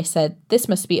them, and I said, "This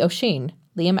must be Oisin."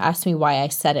 Liam asked me why I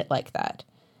said it like that.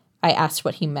 I asked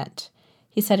what he meant.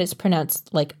 He said it's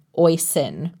pronounced like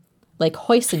Oisin, like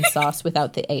hoisin sauce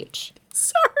without the H.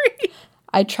 Sorry.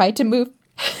 I tried to move...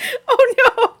 Oh,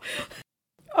 no.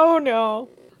 Oh, no.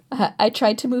 I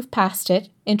tried to move past it,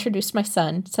 introduced my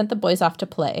son, sent the boys off to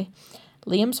play.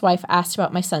 Liam's wife asked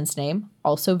about my son's name,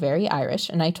 also very Irish,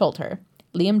 and I told her.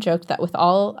 Liam joked that with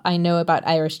all I know about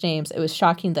Irish names, it was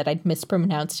shocking that I'd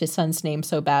mispronounced his son's name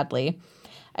so badly.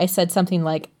 I said something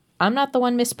like, "I'm not the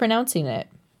one mispronouncing it."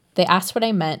 They asked what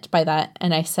I meant by that,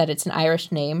 and I said it's an Irish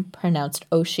name, pronounced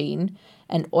Oisin,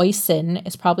 and Oisin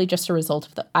is probably just a result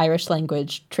of the Irish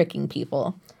language tricking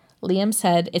people. Liam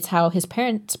said it's how his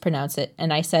parents pronounce it,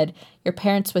 and I said, "Your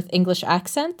parents with English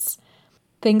accents?"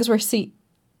 Things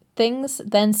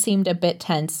then seemed a bit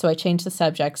tense, so I changed the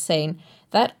subject, saying,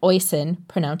 "That Oisin,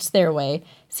 pronounced their way,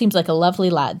 seems like a lovely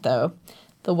lad, though."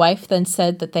 The wife then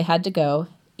said that they had to go,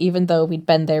 even though we'd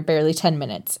been there barely 10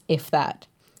 minutes, if that.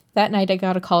 That night I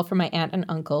got a call from my aunt and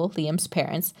uncle, Liam's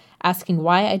parents, asking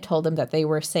why I told them that they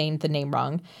were saying the name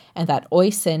wrong, and that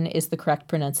Oisin is the correct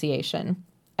pronunciation.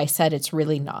 I said it's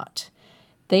really not.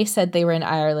 They said they were in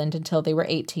Ireland until they were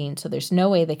 18, so there's no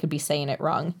way they could be saying it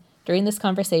wrong. During this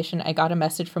conversation, I got a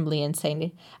message from Liam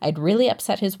saying I'd really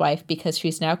upset his wife because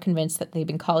she's now convinced that they've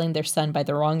been calling their son by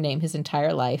the wrong name his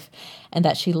entire life, and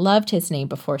that she loved his name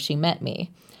before she met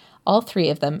me. All 3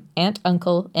 of them, aunt,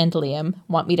 uncle, and Liam,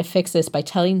 want me to fix this by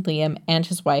telling Liam and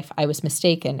his wife I was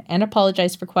mistaken and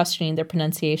apologize for questioning their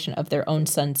pronunciation of their own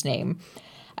son's name.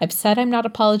 I've said I'm not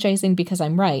apologizing because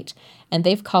I'm right, and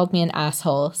they've called me an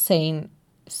asshole,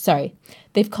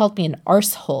 they've called me an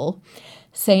arsehole,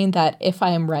 saying that if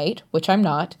I am right, which I'm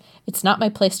not, it's not my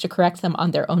place to correct them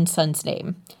on their own son's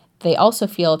name. They also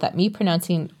feel that me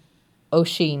pronouncing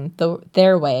Oisin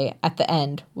their way at the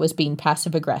end was being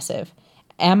passive-aggressive.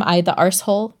 Am I the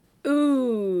arsehole?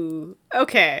 Ooh,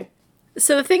 okay.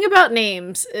 So the thing about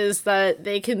names is that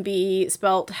they can be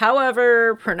spelt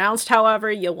however, pronounced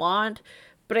however you want,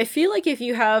 but I feel like if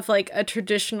you have like a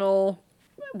traditional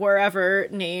wherever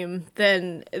name,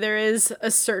 then there is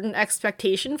a certain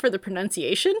expectation for the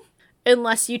pronunciation,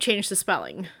 unless you change the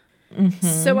spelling. Mm-hmm.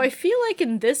 So I feel like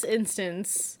in this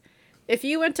instance, if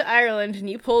you went to Ireland and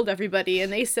you polled everybody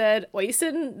and they said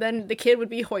Oisin, then the kid would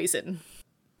be Hoisin.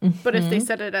 Mm-hmm. But if they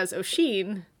said it as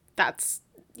Oisin, that's,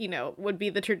 would be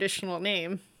the traditional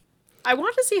name. I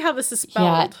want to see how this is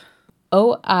spelled.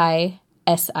 Yeah.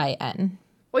 Oisin.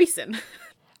 Oisin.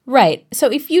 Right.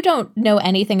 So if you don't know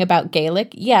anything about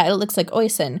Gaelic, yeah, it looks like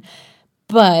Oisin.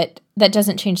 But that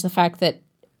doesn't change the fact that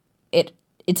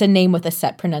it's a name with a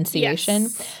set pronunciation.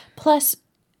 Yes. Plus,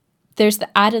 there's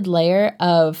the added layer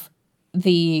of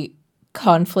the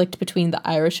conflict between the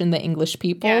Irish and the English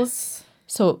peoples. Yes.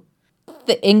 So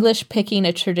the English picking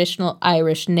a traditional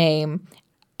Irish name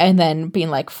and then being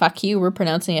like, fuck you, we're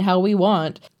pronouncing it how we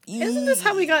want. Isn't this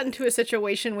how we got into a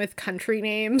situation with country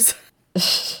names?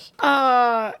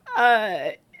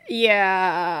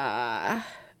 Yeah.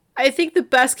 I think the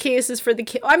best case is for the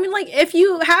kid. I mean, like, if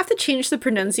you have to change the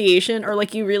pronunciation or,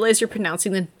 like, you realize you're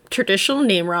pronouncing the traditional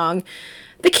name wrong,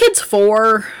 the kid's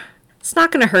 4. It's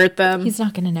not going to hurt them. He's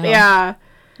not going to know. Yeah.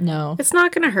 No. It's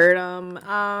not going to hurt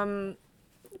them.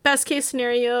 Best case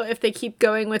scenario, if they keep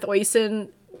going with Oisin,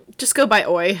 just go by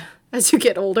Oi. as you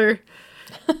get older.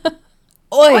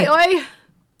 Oi, Oi, oi.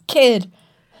 kid.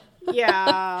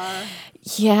 Yeah.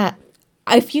 Yeah.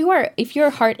 If your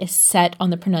heart is set on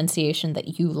the pronunciation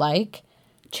that you like,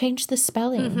 change the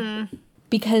spelling.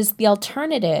 Because the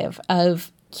alternative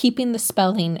of keeping the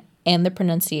spelling and the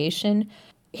pronunciation,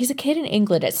 he's a kid in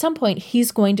England. At some point,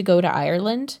 he's going to go to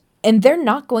Ireland, and they're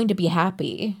not going to be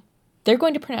happy. They're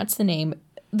going to pronounce the name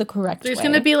the correct There's way.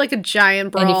 going to be like a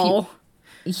giant brawl.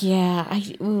 Yeah,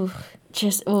 ooh.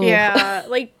 Yeah,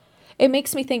 like, It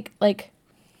makes me think, like,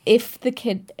 if the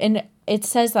kid, and it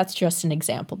says that's just an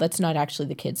example. That's not actually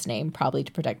the kid's name, probably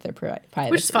to protect their privacy.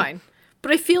 which is fine.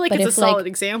 But I feel like But it's a if, like- solid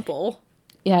example.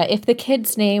 Yeah, if the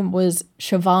kid's name was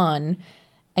Siobhan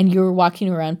and you were walking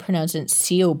around pronouncing it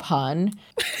Siobhan,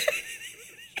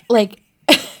 like,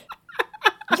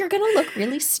 you're going to look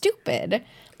really stupid.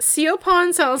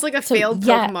 Siopon sounds like a failed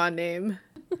yeah. Pokemon name.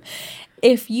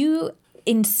 If you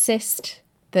insist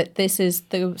that this is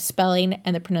the spelling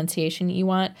and the pronunciation you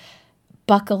want,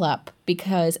 buckle up,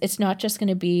 because it's not just going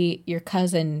to be your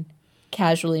cousin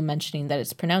casually mentioning that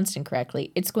it's pronounced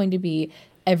incorrectly. It's going to be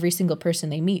every single person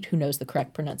they meet who knows the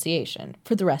correct pronunciation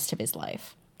for the rest of his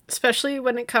life. Especially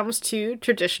when it comes to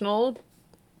traditional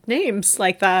names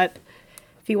like that.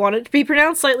 If you want it to be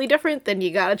pronounced slightly different, then you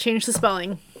gotta change the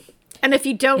spelling. And if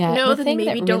you don't Yeah, know, the then thing that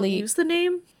maybe don't really- use the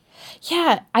name.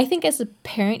 Yeah, I think as a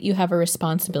parent, you have a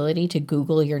responsibility to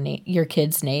Google your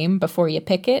kid's name before you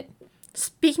pick it.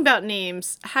 Speaking about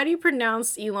names, how do you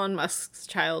pronounce Elon Musk's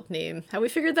child name? Have we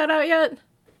figured that out yet?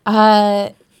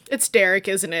 It's Derek,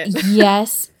 isn't it?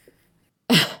 Yes.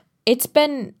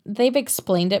 They've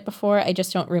explained it before. I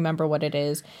just don't remember what it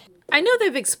is. I know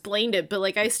they've explained it, but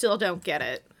like I still don't get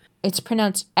it. It's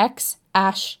pronounced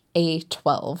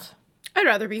X-A12. I'd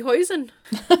rather be Hoisin.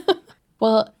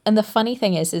 Well, and the funny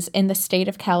thing is in the state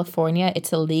of California,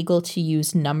 it's illegal to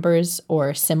use numbers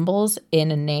or symbols in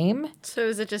a name. So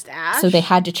is it just Ash? So they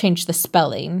had to change the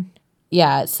spelling.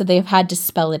 Yeah, so they've had to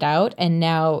spell it out. And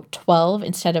now 12,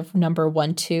 instead of number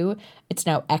 1, 2, it's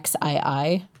now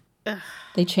XII.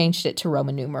 They changed it to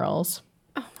Roman numerals.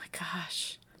 Oh my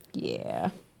gosh.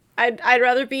 Yeah. I'd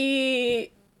rather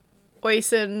be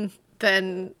Oisin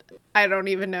than I don't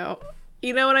even know.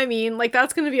 You know what I mean? Like,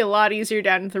 that's going to be a lot easier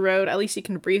down the road. At least you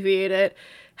can abbreviate it.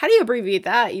 How do you abbreviate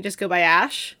that? You just go by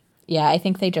Ash? Yeah, I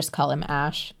think they just call him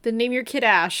Ash. Then name your kid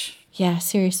Ash. Yeah,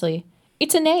 seriously.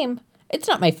 It's a name. It's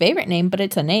not my favorite name, but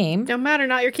it's a name. Don't matter,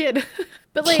 not your kid.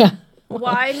 But, like, Yeah.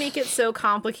 why make it so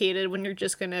complicated when you're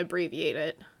just going to abbreviate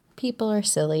it? People are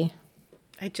silly.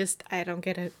 I don't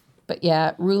get it. But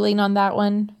yeah, ruling on that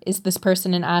one, is this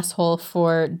person an asshole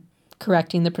for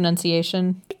correcting the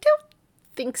pronunciation? I don't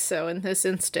think so in this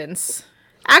instance.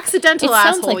 Accidental It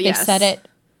asshole, sounds like yes. they said it.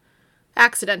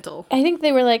 Accidental. I think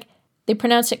they were like, they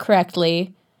pronounced it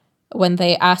correctly. When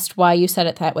they asked why you said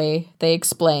it that way, they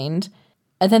explained.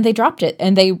 And then they dropped it.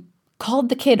 And they called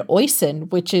the kid Oisin,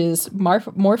 which is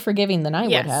more forgiving than I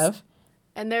Yes. would have.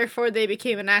 And therefore they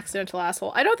became an accidental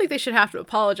asshole. I don't think they should have to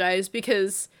apologize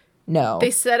because No.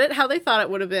 they said it how they thought it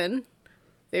would have been.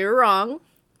 They were wrong.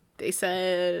 They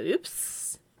said,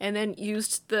 oops, and then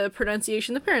used the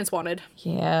pronunciation the parents wanted.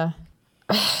 Yeah.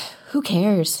 Who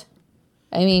cares?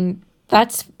 I mean,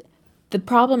 the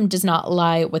problem does not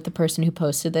lie with the person who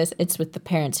posted this. It's with the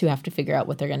parents who have to figure out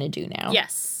what they're going to do now.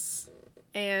 Yes.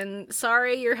 And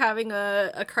sorry you're having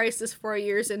a crisis 4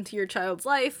 years into your child's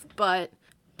life, but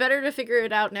better to figure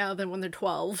it out now than when they're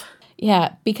 12.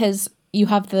 Yeah, because you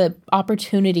have the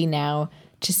opportunity now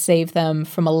to save them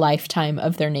from a lifetime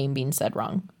of their name being said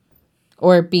wrong.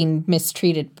 Or being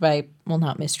mistreated by, well,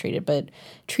 not mistreated, but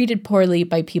treated poorly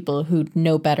by people who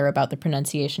know better about the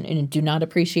pronunciation and do not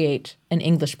appreciate an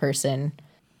English person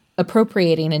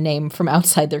appropriating a name from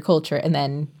outside their culture and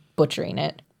then butchering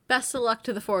it. Best of luck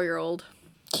to the 4-year-old.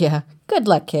 Yeah, good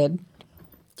luck, kid.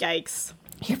 Yikes.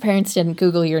 Your parents didn't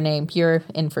Google your name. You're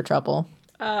in for trouble.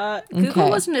 Google Okay.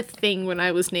 wasn't a thing when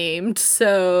I was named,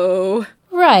 so...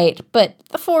 Right, but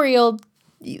the 4-year-old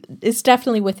is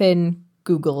definitely within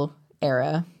Google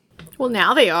era. Well,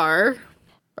 now they are.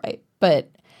 Right. But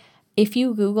if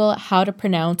you Google how to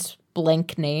pronounce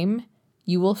blank name,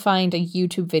 you will find a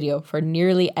YouTube video for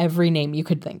nearly every name you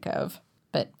could think of.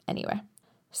 But anyway,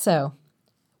 so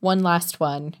one last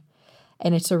one,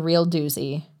 and it's a real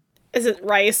doozy. Is it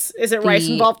rice? Is it rice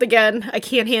involved again? I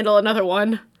can't handle another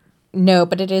one. No,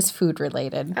 but it is food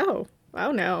related. Oh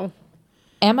no.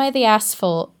 Am I the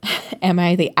asshole? Am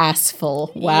I the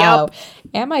asshole? Wow. Yep.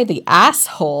 Am I the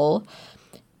asshole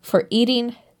for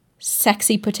eating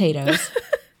sexy potatoes?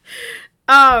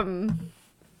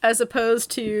 As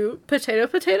opposed to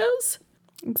potatoes?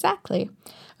 Exactly.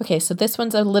 Okay, so this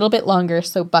one's a little bit longer,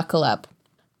 so buckle up.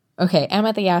 Okay, am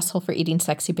I the asshole for eating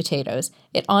sexy potatoes?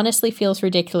 It honestly feels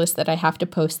ridiculous that I have to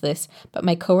post this, but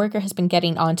my coworker has been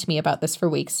getting on to me about this for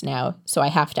weeks now, so I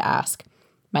have to ask.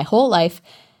 My whole life,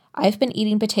 I've been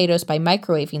eating potatoes by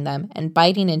microwaving them and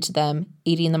biting into them,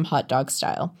 eating them hot dog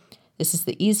style. This is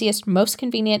the easiest, most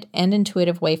convenient, and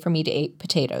intuitive way for me to eat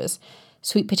potatoes,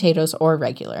 sweet potatoes or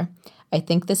regular. I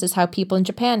think this is how people in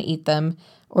Japan eat them,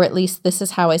 or at least this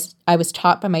is how I was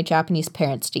taught by my Japanese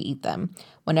parents to eat them.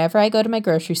 Whenever I go to my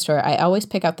grocery store, I always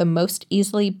pick out the most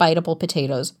easily biteable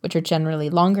potatoes, which are generally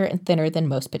longer and thinner than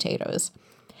most potatoes.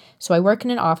 So I work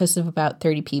in an office of about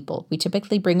 30 people. We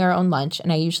typically bring our own lunch,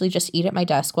 and I usually just eat at my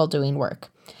desk while doing work.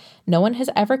 No one has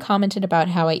ever commented about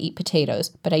how I eat potatoes,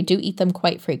 but I do eat them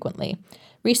quite frequently.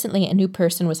 Recently, a new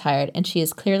person was hired, and she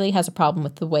clearly has a problem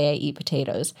with the way I eat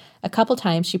potatoes. A couple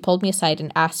times, she pulled me aside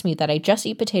and asked me that I just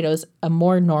eat potatoes a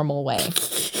more normal way.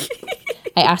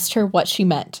 I asked her what she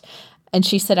meant, and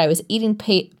she said I was eating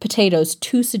potatoes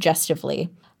too suggestively.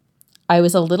 I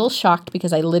was a little shocked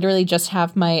because I literally just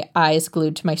have my eyes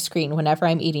glued to my screen whenever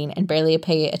I'm eating and barely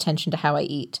pay attention to how I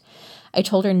eat. I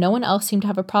told her no one else seemed to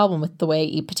have a problem with the way I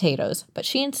eat potatoes, but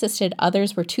she insisted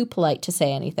others were too polite to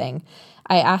say anything.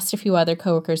 I asked a few other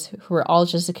coworkers who were all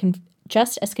just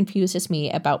as confused as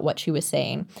me about what she was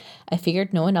saying. I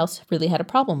figured no one else really had a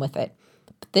problem with it.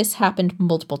 But this happened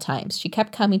multiple times. She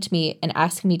kept coming to me and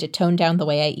asking me to tone down the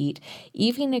way I eat,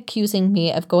 even accusing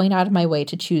me of going out of my way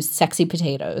to choose sexy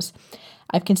potatoes.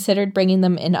 I've considered bringing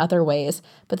them in other ways,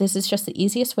 but this is just the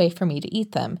easiest way for me to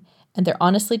eat them, and they're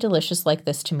honestly delicious like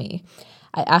this to me.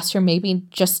 I asked her maybe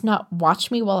just not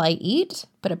watch me while I eat,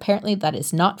 but apparently that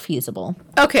is not feasible.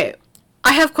 Okay,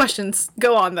 I have questions.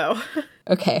 Go on, though.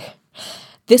 Okay.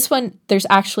 This one, there's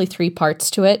actually 3 parts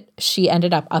to it. She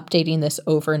ended up updating this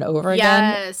over and over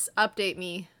again. Yes, update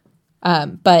me.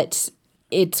 But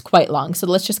it's quite long, so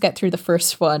let's just get through the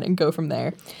first one and go from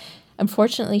there.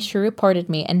 Unfortunately, she reported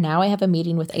me, and now I have a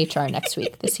meeting with HR next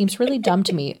week. This seems really dumb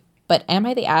to me, but am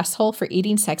I the asshole for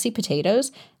eating sexy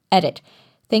potatoes? Edit.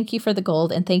 Thank you for the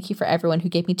gold, and thank you for everyone who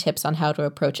gave me tips on how to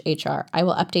approach HR. I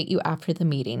will update you after the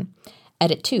meeting.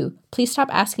 Edit 2. Please stop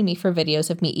asking me for videos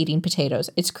of me eating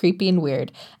potatoes. It's creepy and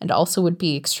weird, and also would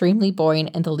be extremely boring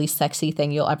and the least sexy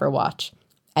thing you'll ever watch.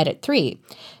 Edit 3.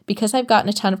 Because I've gotten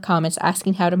a ton of comments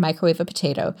asking how to microwave a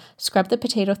potato, scrub the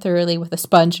potato thoroughly with a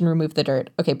sponge and remove the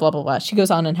dirt. Okay, blah, blah, blah. She goes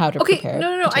on how to prepare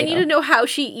no. I need to know how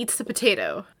she eats the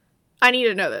potato. I need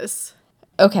to know this.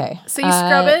 Okay. So you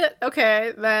scrub it?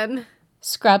 Okay, then.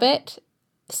 Scrub it.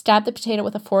 Stab the potato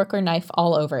with a fork or knife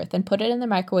all over, then put it in the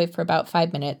microwave for about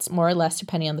 5 minutes, more or less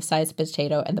depending on the size of the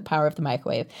potato and the power of the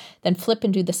microwave. Then flip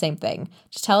and do the same thing.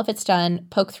 To tell if it's done,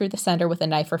 poke through the center with a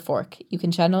knife or fork. You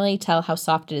can generally tell how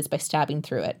soft it is by stabbing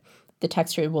through it. The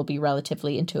texture will be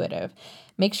relatively intuitive.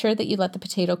 Make sure that you let the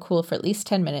potato cool for at least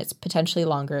 10 minutes, potentially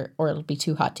longer, or it'll be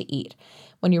too hot to eat.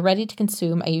 When you're ready to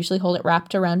consume, I usually hold it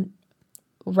wrapped around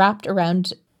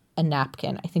a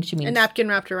napkin. I think she means a napkin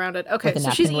wrapped around it. Okay, so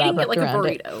she's eating it like a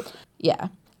burrito. Yeah.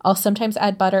 I'll sometimes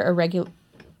add butter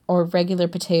or regular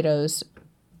potatoes,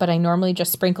 but I normally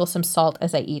just sprinkle some salt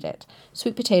as I eat it.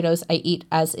 Sweet potatoes I eat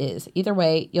as is. Either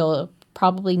way, you'll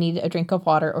probably need a drink of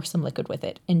water or some liquid with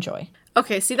it. Enjoy.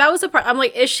 Okay, see, that was the part. I'm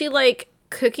like, is she like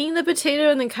cooking the potato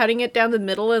and then cutting it down the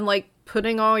middle and like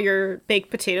putting all your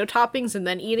baked potato toppings and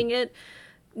then eating it?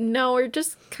 No, we're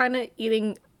just kind of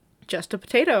eating just a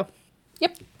potato.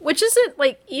 Yep. Which isn't,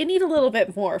 like, you need a little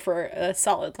bit more for a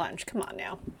solid lunch. Come on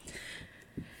now.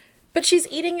 But she's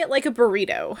eating it like a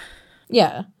burrito.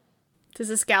 Yeah. Does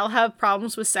this gal have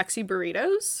problems with sexy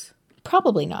burritos?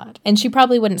 Probably not. And she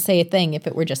probably wouldn't say a thing if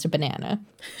it were just a banana.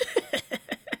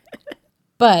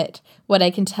 But what I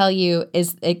can tell you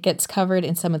is it gets covered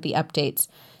in some of the updates.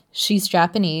 She's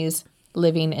Japanese,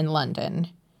 living in London,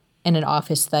 in an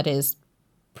office that is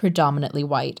predominantly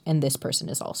white, and this person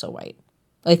is also white.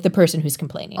 Like the person who's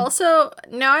complaining. Also,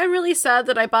 now I'm really sad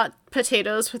that I bought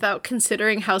potatoes without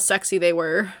considering how sexy they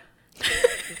were.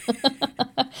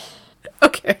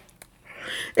 Okay.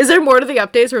 Is there more to the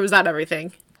updates, or was that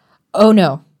everything? Oh,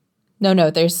 no.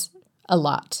 No, there's a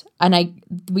lot. And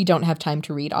we don't have time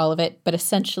to read all of it, but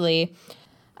essentially...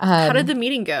 how did the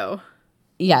meeting go?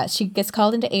 Yeah, she gets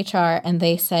called into HR, and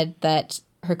they said that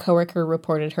her coworker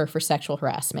reported her for sexual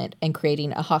harassment and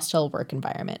creating a hostile work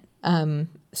environment.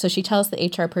 So she tells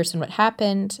the HR person what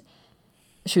happened.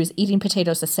 She was eating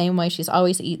potatoes the same way. She's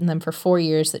always eaten them for 4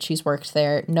 years that she's worked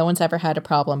there. No one's ever had a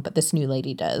problem, but this new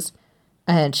lady does.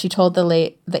 And she told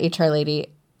the HR lady,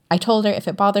 I told her if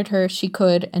it bothered her, she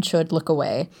could and should look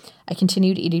away. I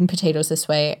continued eating potatoes this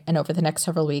way, and over the next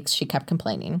several weeks, she kept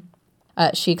complaining.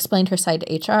 She explained her side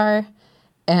to HR,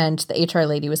 and the HR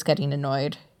lady was getting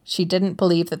annoyed. She didn't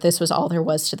believe that this was all there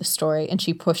was to the story, and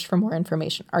she pushed for more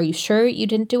information. Are you sure you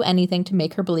didn't do anything to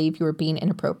make her believe you were being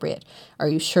inappropriate? Are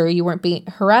you sure you weren't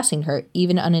harassing her,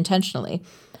 even unintentionally?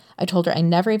 I told her I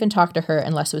never even talked to her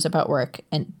unless it was about work,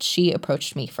 and she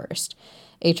approached me first.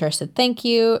 HR said thank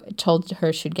you, told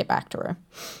her she'd get back to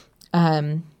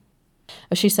her.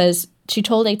 She says she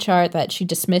told HR that she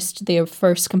dismissed the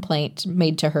first complaint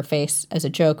made to her face as a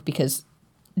joke because,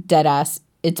 dead ass,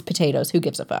 it's potatoes, who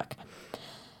gives a fuck?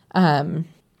 And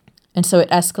so it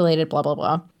escalated, blah, blah,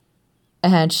 blah.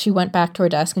 And she went back to her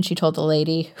desk and she told the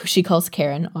lady, who she calls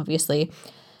Karen, obviously,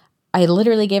 I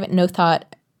literally gave it no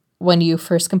thought when you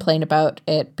first complained about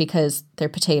it because they're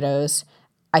potatoes.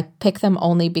 I pick them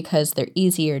only because they're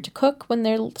easier to cook when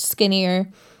they're skinnier.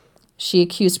 She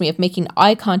accused me of making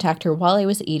eye contact her while I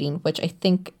was eating, which I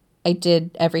think I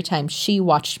did every time she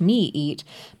watched me eat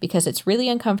because it's really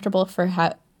uncomfortable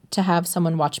to have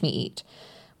someone watch me eat,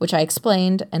 which I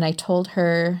explained, and I told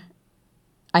her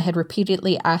I had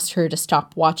repeatedly asked her to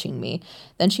stop watching me.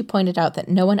 Then she pointed out that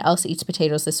no one else eats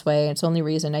potatoes this way, and the only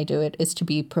reason I do it is to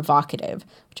be provocative,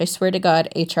 which I swear to God,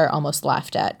 HR almost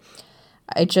laughed at.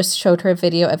 I just showed her a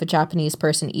video of a Japanese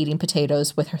person eating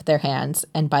potatoes with their hands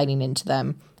and biting into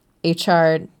them.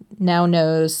 HR now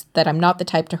knows that I'm not the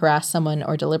type to harass someone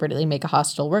or deliberately make a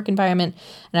hostile work environment,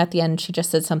 and at the end she just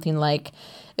said something like,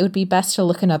 it would be best to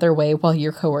look another way while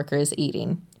your coworker is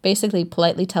eating. Basically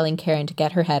politely telling Karen to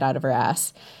get her head out of her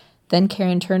ass. Then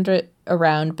Karen turned it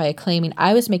around by claiming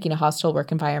I was making a hostile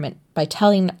work environment by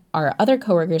telling our other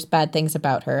coworkers bad things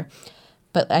about her.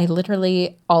 But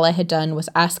all I had done was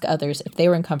ask others if they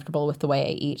were uncomfortable with the way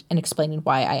I eat and explaining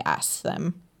why I asked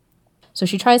them. So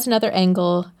she tries another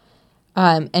angle,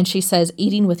 and she says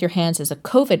eating with your hands is a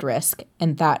COVID risk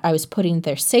and that I was putting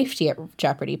their safety at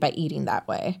jeopardy by eating that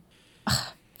way.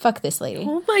 Ugh, fuck this lady.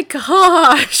 Oh my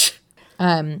gosh.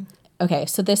 Okay,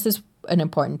 so this is an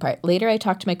important part. Later, I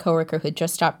talked to my coworker who had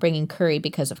just stopped bringing curry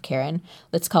because of Karen,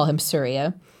 let's call him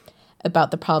Surya, about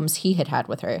the problems he had had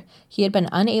with her. He had been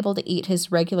unable to eat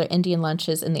his regular Indian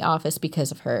lunches in the office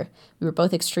because of her. We were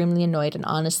both extremely annoyed, and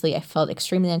honestly, I felt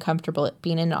extremely uncomfortable at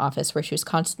being in an office where she was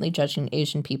constantly judging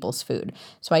Asian people's food.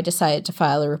 So I decided to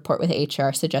file a report with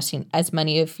HR suggesting, as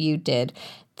many of you did,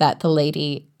 that the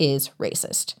lady is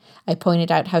racist. I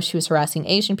pointed out how she was harassing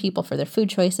Asian people for their food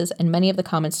choices, and many of the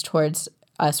comments towards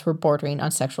us were bordering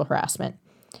on sexual harassment.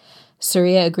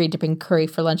 Surya agreed to bring curry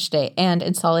for lunch today, and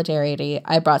in solidarity,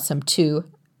 I brought some too,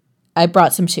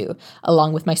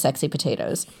 along with my sexy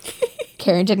potatoes.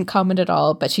 Karen didn't comment at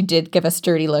all, but she did give us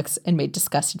dirty looks and made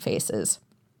disgusted faces.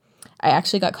 I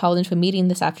actually got called into a meeting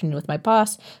this afternoon with my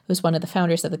boss, who's one of the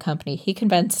founders of the company. He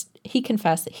confessed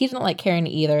that he didn't like Karen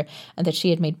either, and that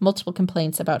she had made multiple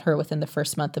complaints about her within the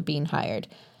first month of being hired.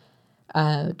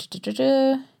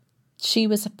 She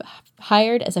was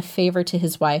hired as a favor to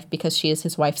his wife because she is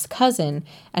his wife's cousin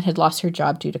and had lost her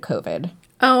job due to COVID.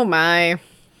 Oh my.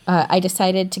 I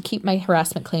decided to keep my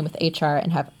harassment claim with HR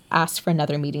and have asked for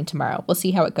another meeting tomorrow. We'll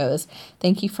see how it goes.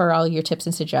 Thank you for all your tips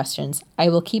and suggestions. I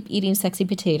will keep eating sexy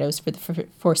potatoes for the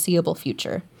foreseeable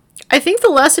future. I think the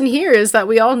lesson here is that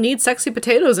we all need sexy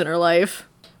potatoes in our life.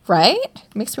 Right?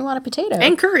 Makes me want a potato.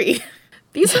 And curry.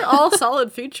 These are all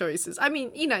solid food choices. I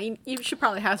mean, you should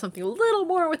probably have something a little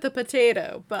more with the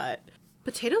potato, but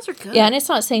potatoes are good. Yeah, and it's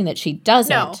not saying that she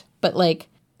doesn't, but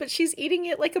But she's eating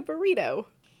it like a burrito.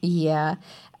 Yeah.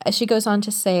 She goes on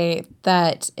to say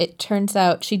that it turns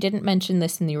out she didn't mention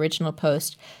this in the original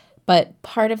post, but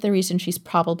part of the reason she's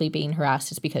probably being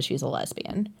harassed is because she's a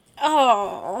lesbian.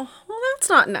 Oh, well, that's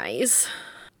not nice.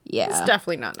 Yeah. It's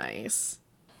definitely not nice.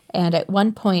 And at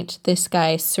one point, this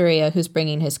guy, Surya, who's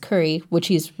bringing his curry, which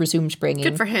he's resumed bringing.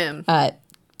 Good for him.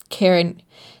 Karen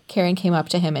came up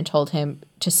to him and told him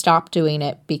to stop doing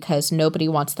it because nobody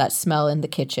wants that smell in the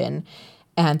kitchen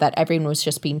and that everyone was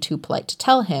just being too polite to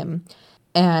tell him.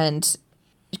 And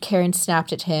Karen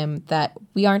snapped at him that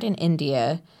we aren't in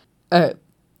India,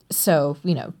 so,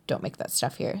 don't make that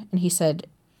stuff here. And he said,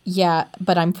 yeah,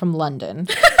 but I'm from London.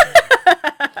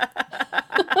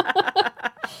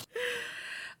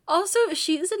 Also,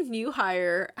 she's a new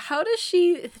hire. How does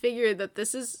she figure that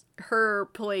this is her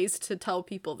place to tell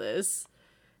people this?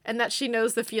 And that she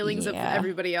knows the feelings of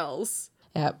everybody else?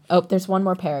 Yeah. Oh, there's one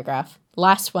more paragraph.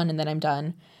 Last one, and then I'm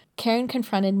done. Karen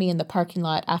confronted me in the parking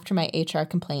lot after my HR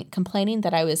complaint, complaining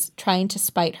that I was trying to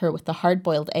spite her with the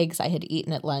hard-boiled eggs I had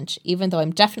eaten at lunch, even though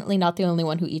I'm definitely not the only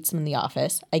one who eats them in the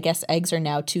office. I guess eggs are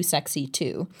now too sexy,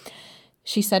 too.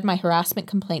 She said my harassment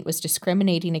complaint was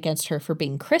discriminating against her for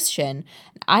being Christian,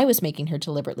 and I was making her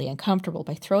deliberately uncomfortable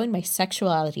by throwing my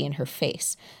sexuality in her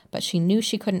face, but she knew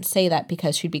she couldn't say that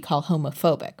because she'd be called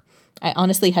homophobic. I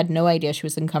honestly had no idea she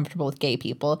was uncomfortable with gay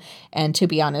people, and to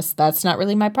be honest, that's not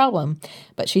really my problem.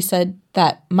 But she said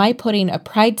that my putting a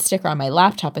pride sticker on my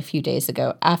laptop a few days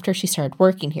ago after she started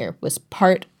working here was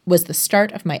the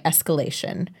start of my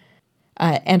escalation.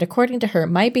 And according to her,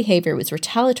 my behavior was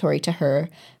retaliatory to her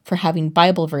for having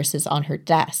Bible verses on her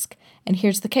desk. And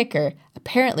here's the kicker.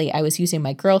 Apparently, I was using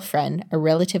my girlfriend, a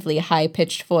relatively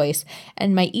high-pitched voice,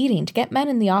 and my eating to get men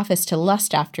in the office to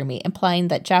lust after me, implying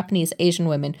that Japanese Asian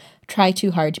women try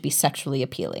too hard to be sexually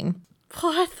appealing.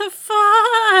 What the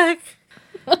fuck?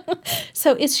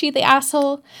 So is she the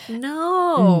asshole?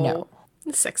 No.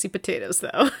 Sexy potatoes,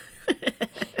 though.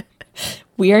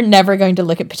 We are never going to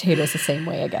look at potatoes the same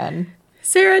way again.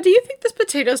 Sarah, do you think this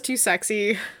potato's too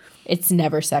sexy? It's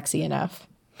never sexy enough.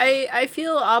 I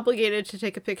feel obligated to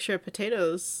take a picture of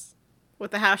potatoes with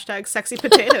the hashtag sexy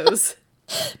potatoes.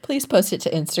 Please post it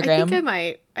to Instagram. I think I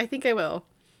might. I think I will.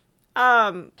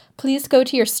 Please go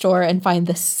to your store and find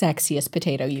the sexiest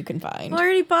potato you can find. I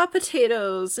already bought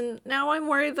potatoes, and now I'm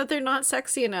worried that they're not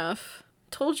sexy enough.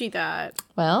 Told you that.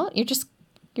 Well, you're just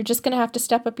going to have to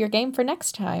step up your game for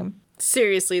next time.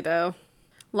 Seriously, though.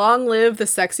 Long live the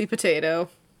sexy potato.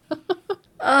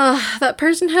 That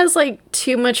person has, like,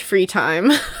 too much free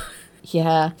time.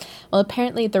 Yeah. Well,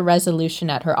 apparently the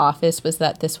resolution at her office was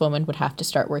that this woman would have to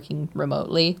start working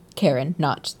remotely. Karen,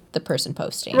 not the person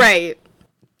posting. Right.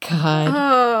 God.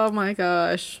 Oh, my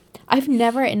gosh. I've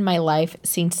never in my life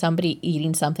seen somebody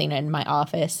eating something in my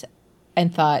office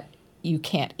and thought, you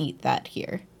can't eat that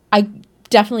here. I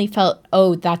definitely felt,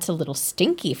 oh, that's a little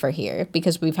stinky for here,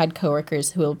 because we've had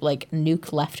coworkers who will, like,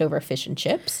 nuke leftover fish and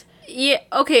chips. Yeah,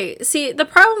 okay. See, the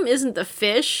problem isn't the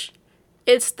fish.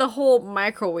 It's the whole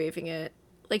microwaving it.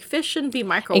 Like, fish shouldn't be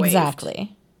microwaved.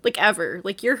 Exactly. Like, ever.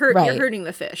 Like, you're Right. You're hurting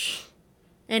the fish.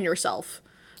 And yourself.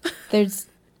 There's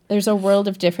a world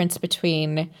of difference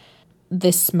between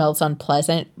this smells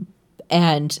unpleasant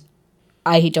and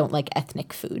I don't like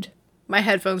ethnic food. My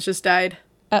headphones just died.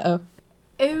 Uh-oh.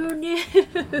 Oh,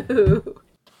 no.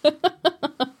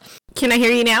 Can I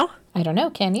hear you now? I don't know.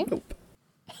 Can you? Nope.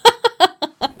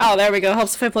 Oh, there we go.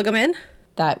 Helps if I plug them in.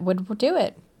 That would do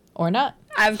it. Or not.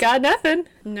 I've got nothing.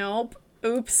 Nope.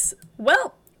 Oops.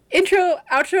 Well,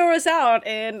 outro is out,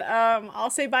 and I'll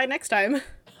say bye next time.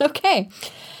 Okay.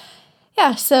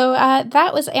 Yeah, so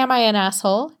that was Am I an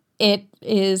Asshole? It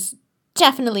is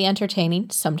definitely entertaining,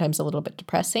 sometimes a little bit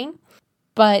depressing,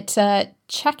 but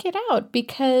check it out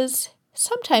because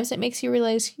sometimes it makes you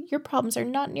realize your problems are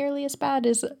not nearly as bad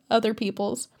as other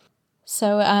people's.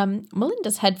 So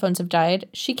Melinda's headphones have died.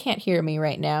 She can't hear me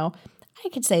right now. I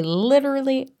could say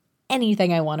literally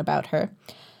anything I want about her.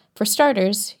 For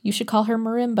starters, you should call her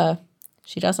Marimba.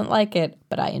 She doesn't like it,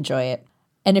 but I enjoy it.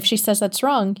 And if she says that's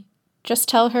wrong, just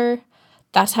tell her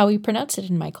that's how we pronounce it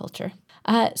in my culture.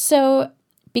 So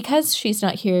because she's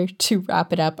not here to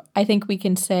wrap it up, I think we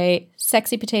can say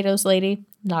sexy potatoes lady,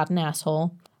 not an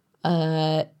asshole.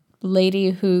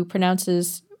 Lady who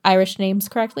pronounces Irish names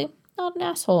correctly, not an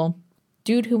asshole.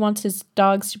 Dude who wants his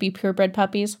dogs to be purebred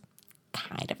puppies,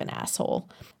 kind of an asshole.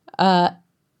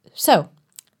 So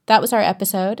that was our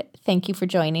episode. Thank you for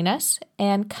joining us,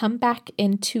 and come back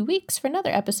in 2 weeks for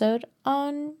another episode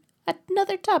on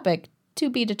another topic to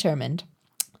be determined.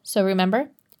 So remember,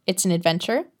 it's an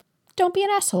adventure. Don't be an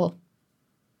asshole.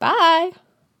 Bye.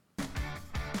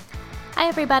 Hi,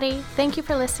 everybody. Thank you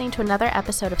for listening to another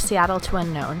episode of Seattle to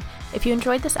Unknown. If you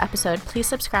enjoyed this episode, please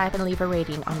subscribe and leave a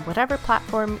rating on whatever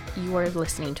platform you are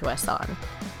listening to us on.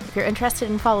 If you're interested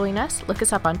in following us, look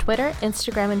us up on Twitter,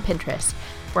 Instagram, and Pinterest.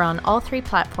 We're on all 3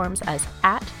 platforms as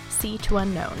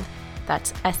 @C2Unknown.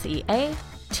 That's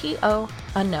SEATO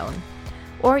Unknown.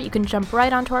 Or you can jump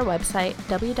right onto our website,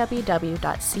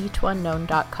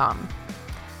 www.c2unknown.com.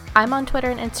 I'm on Twitter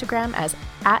and Instagram as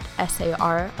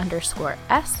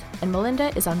 @SAR_S, and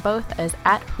Melinda is on both as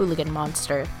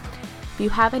 @HooliganMonster. If you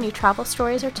have any travel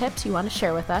stories or tips you want to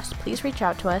share with us, please reach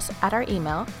out to us at our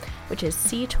email, which is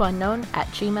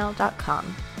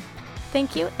c2unknown@gmail.com.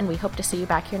 Thank you, and we hope to see you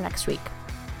back here next week.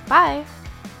 Bye!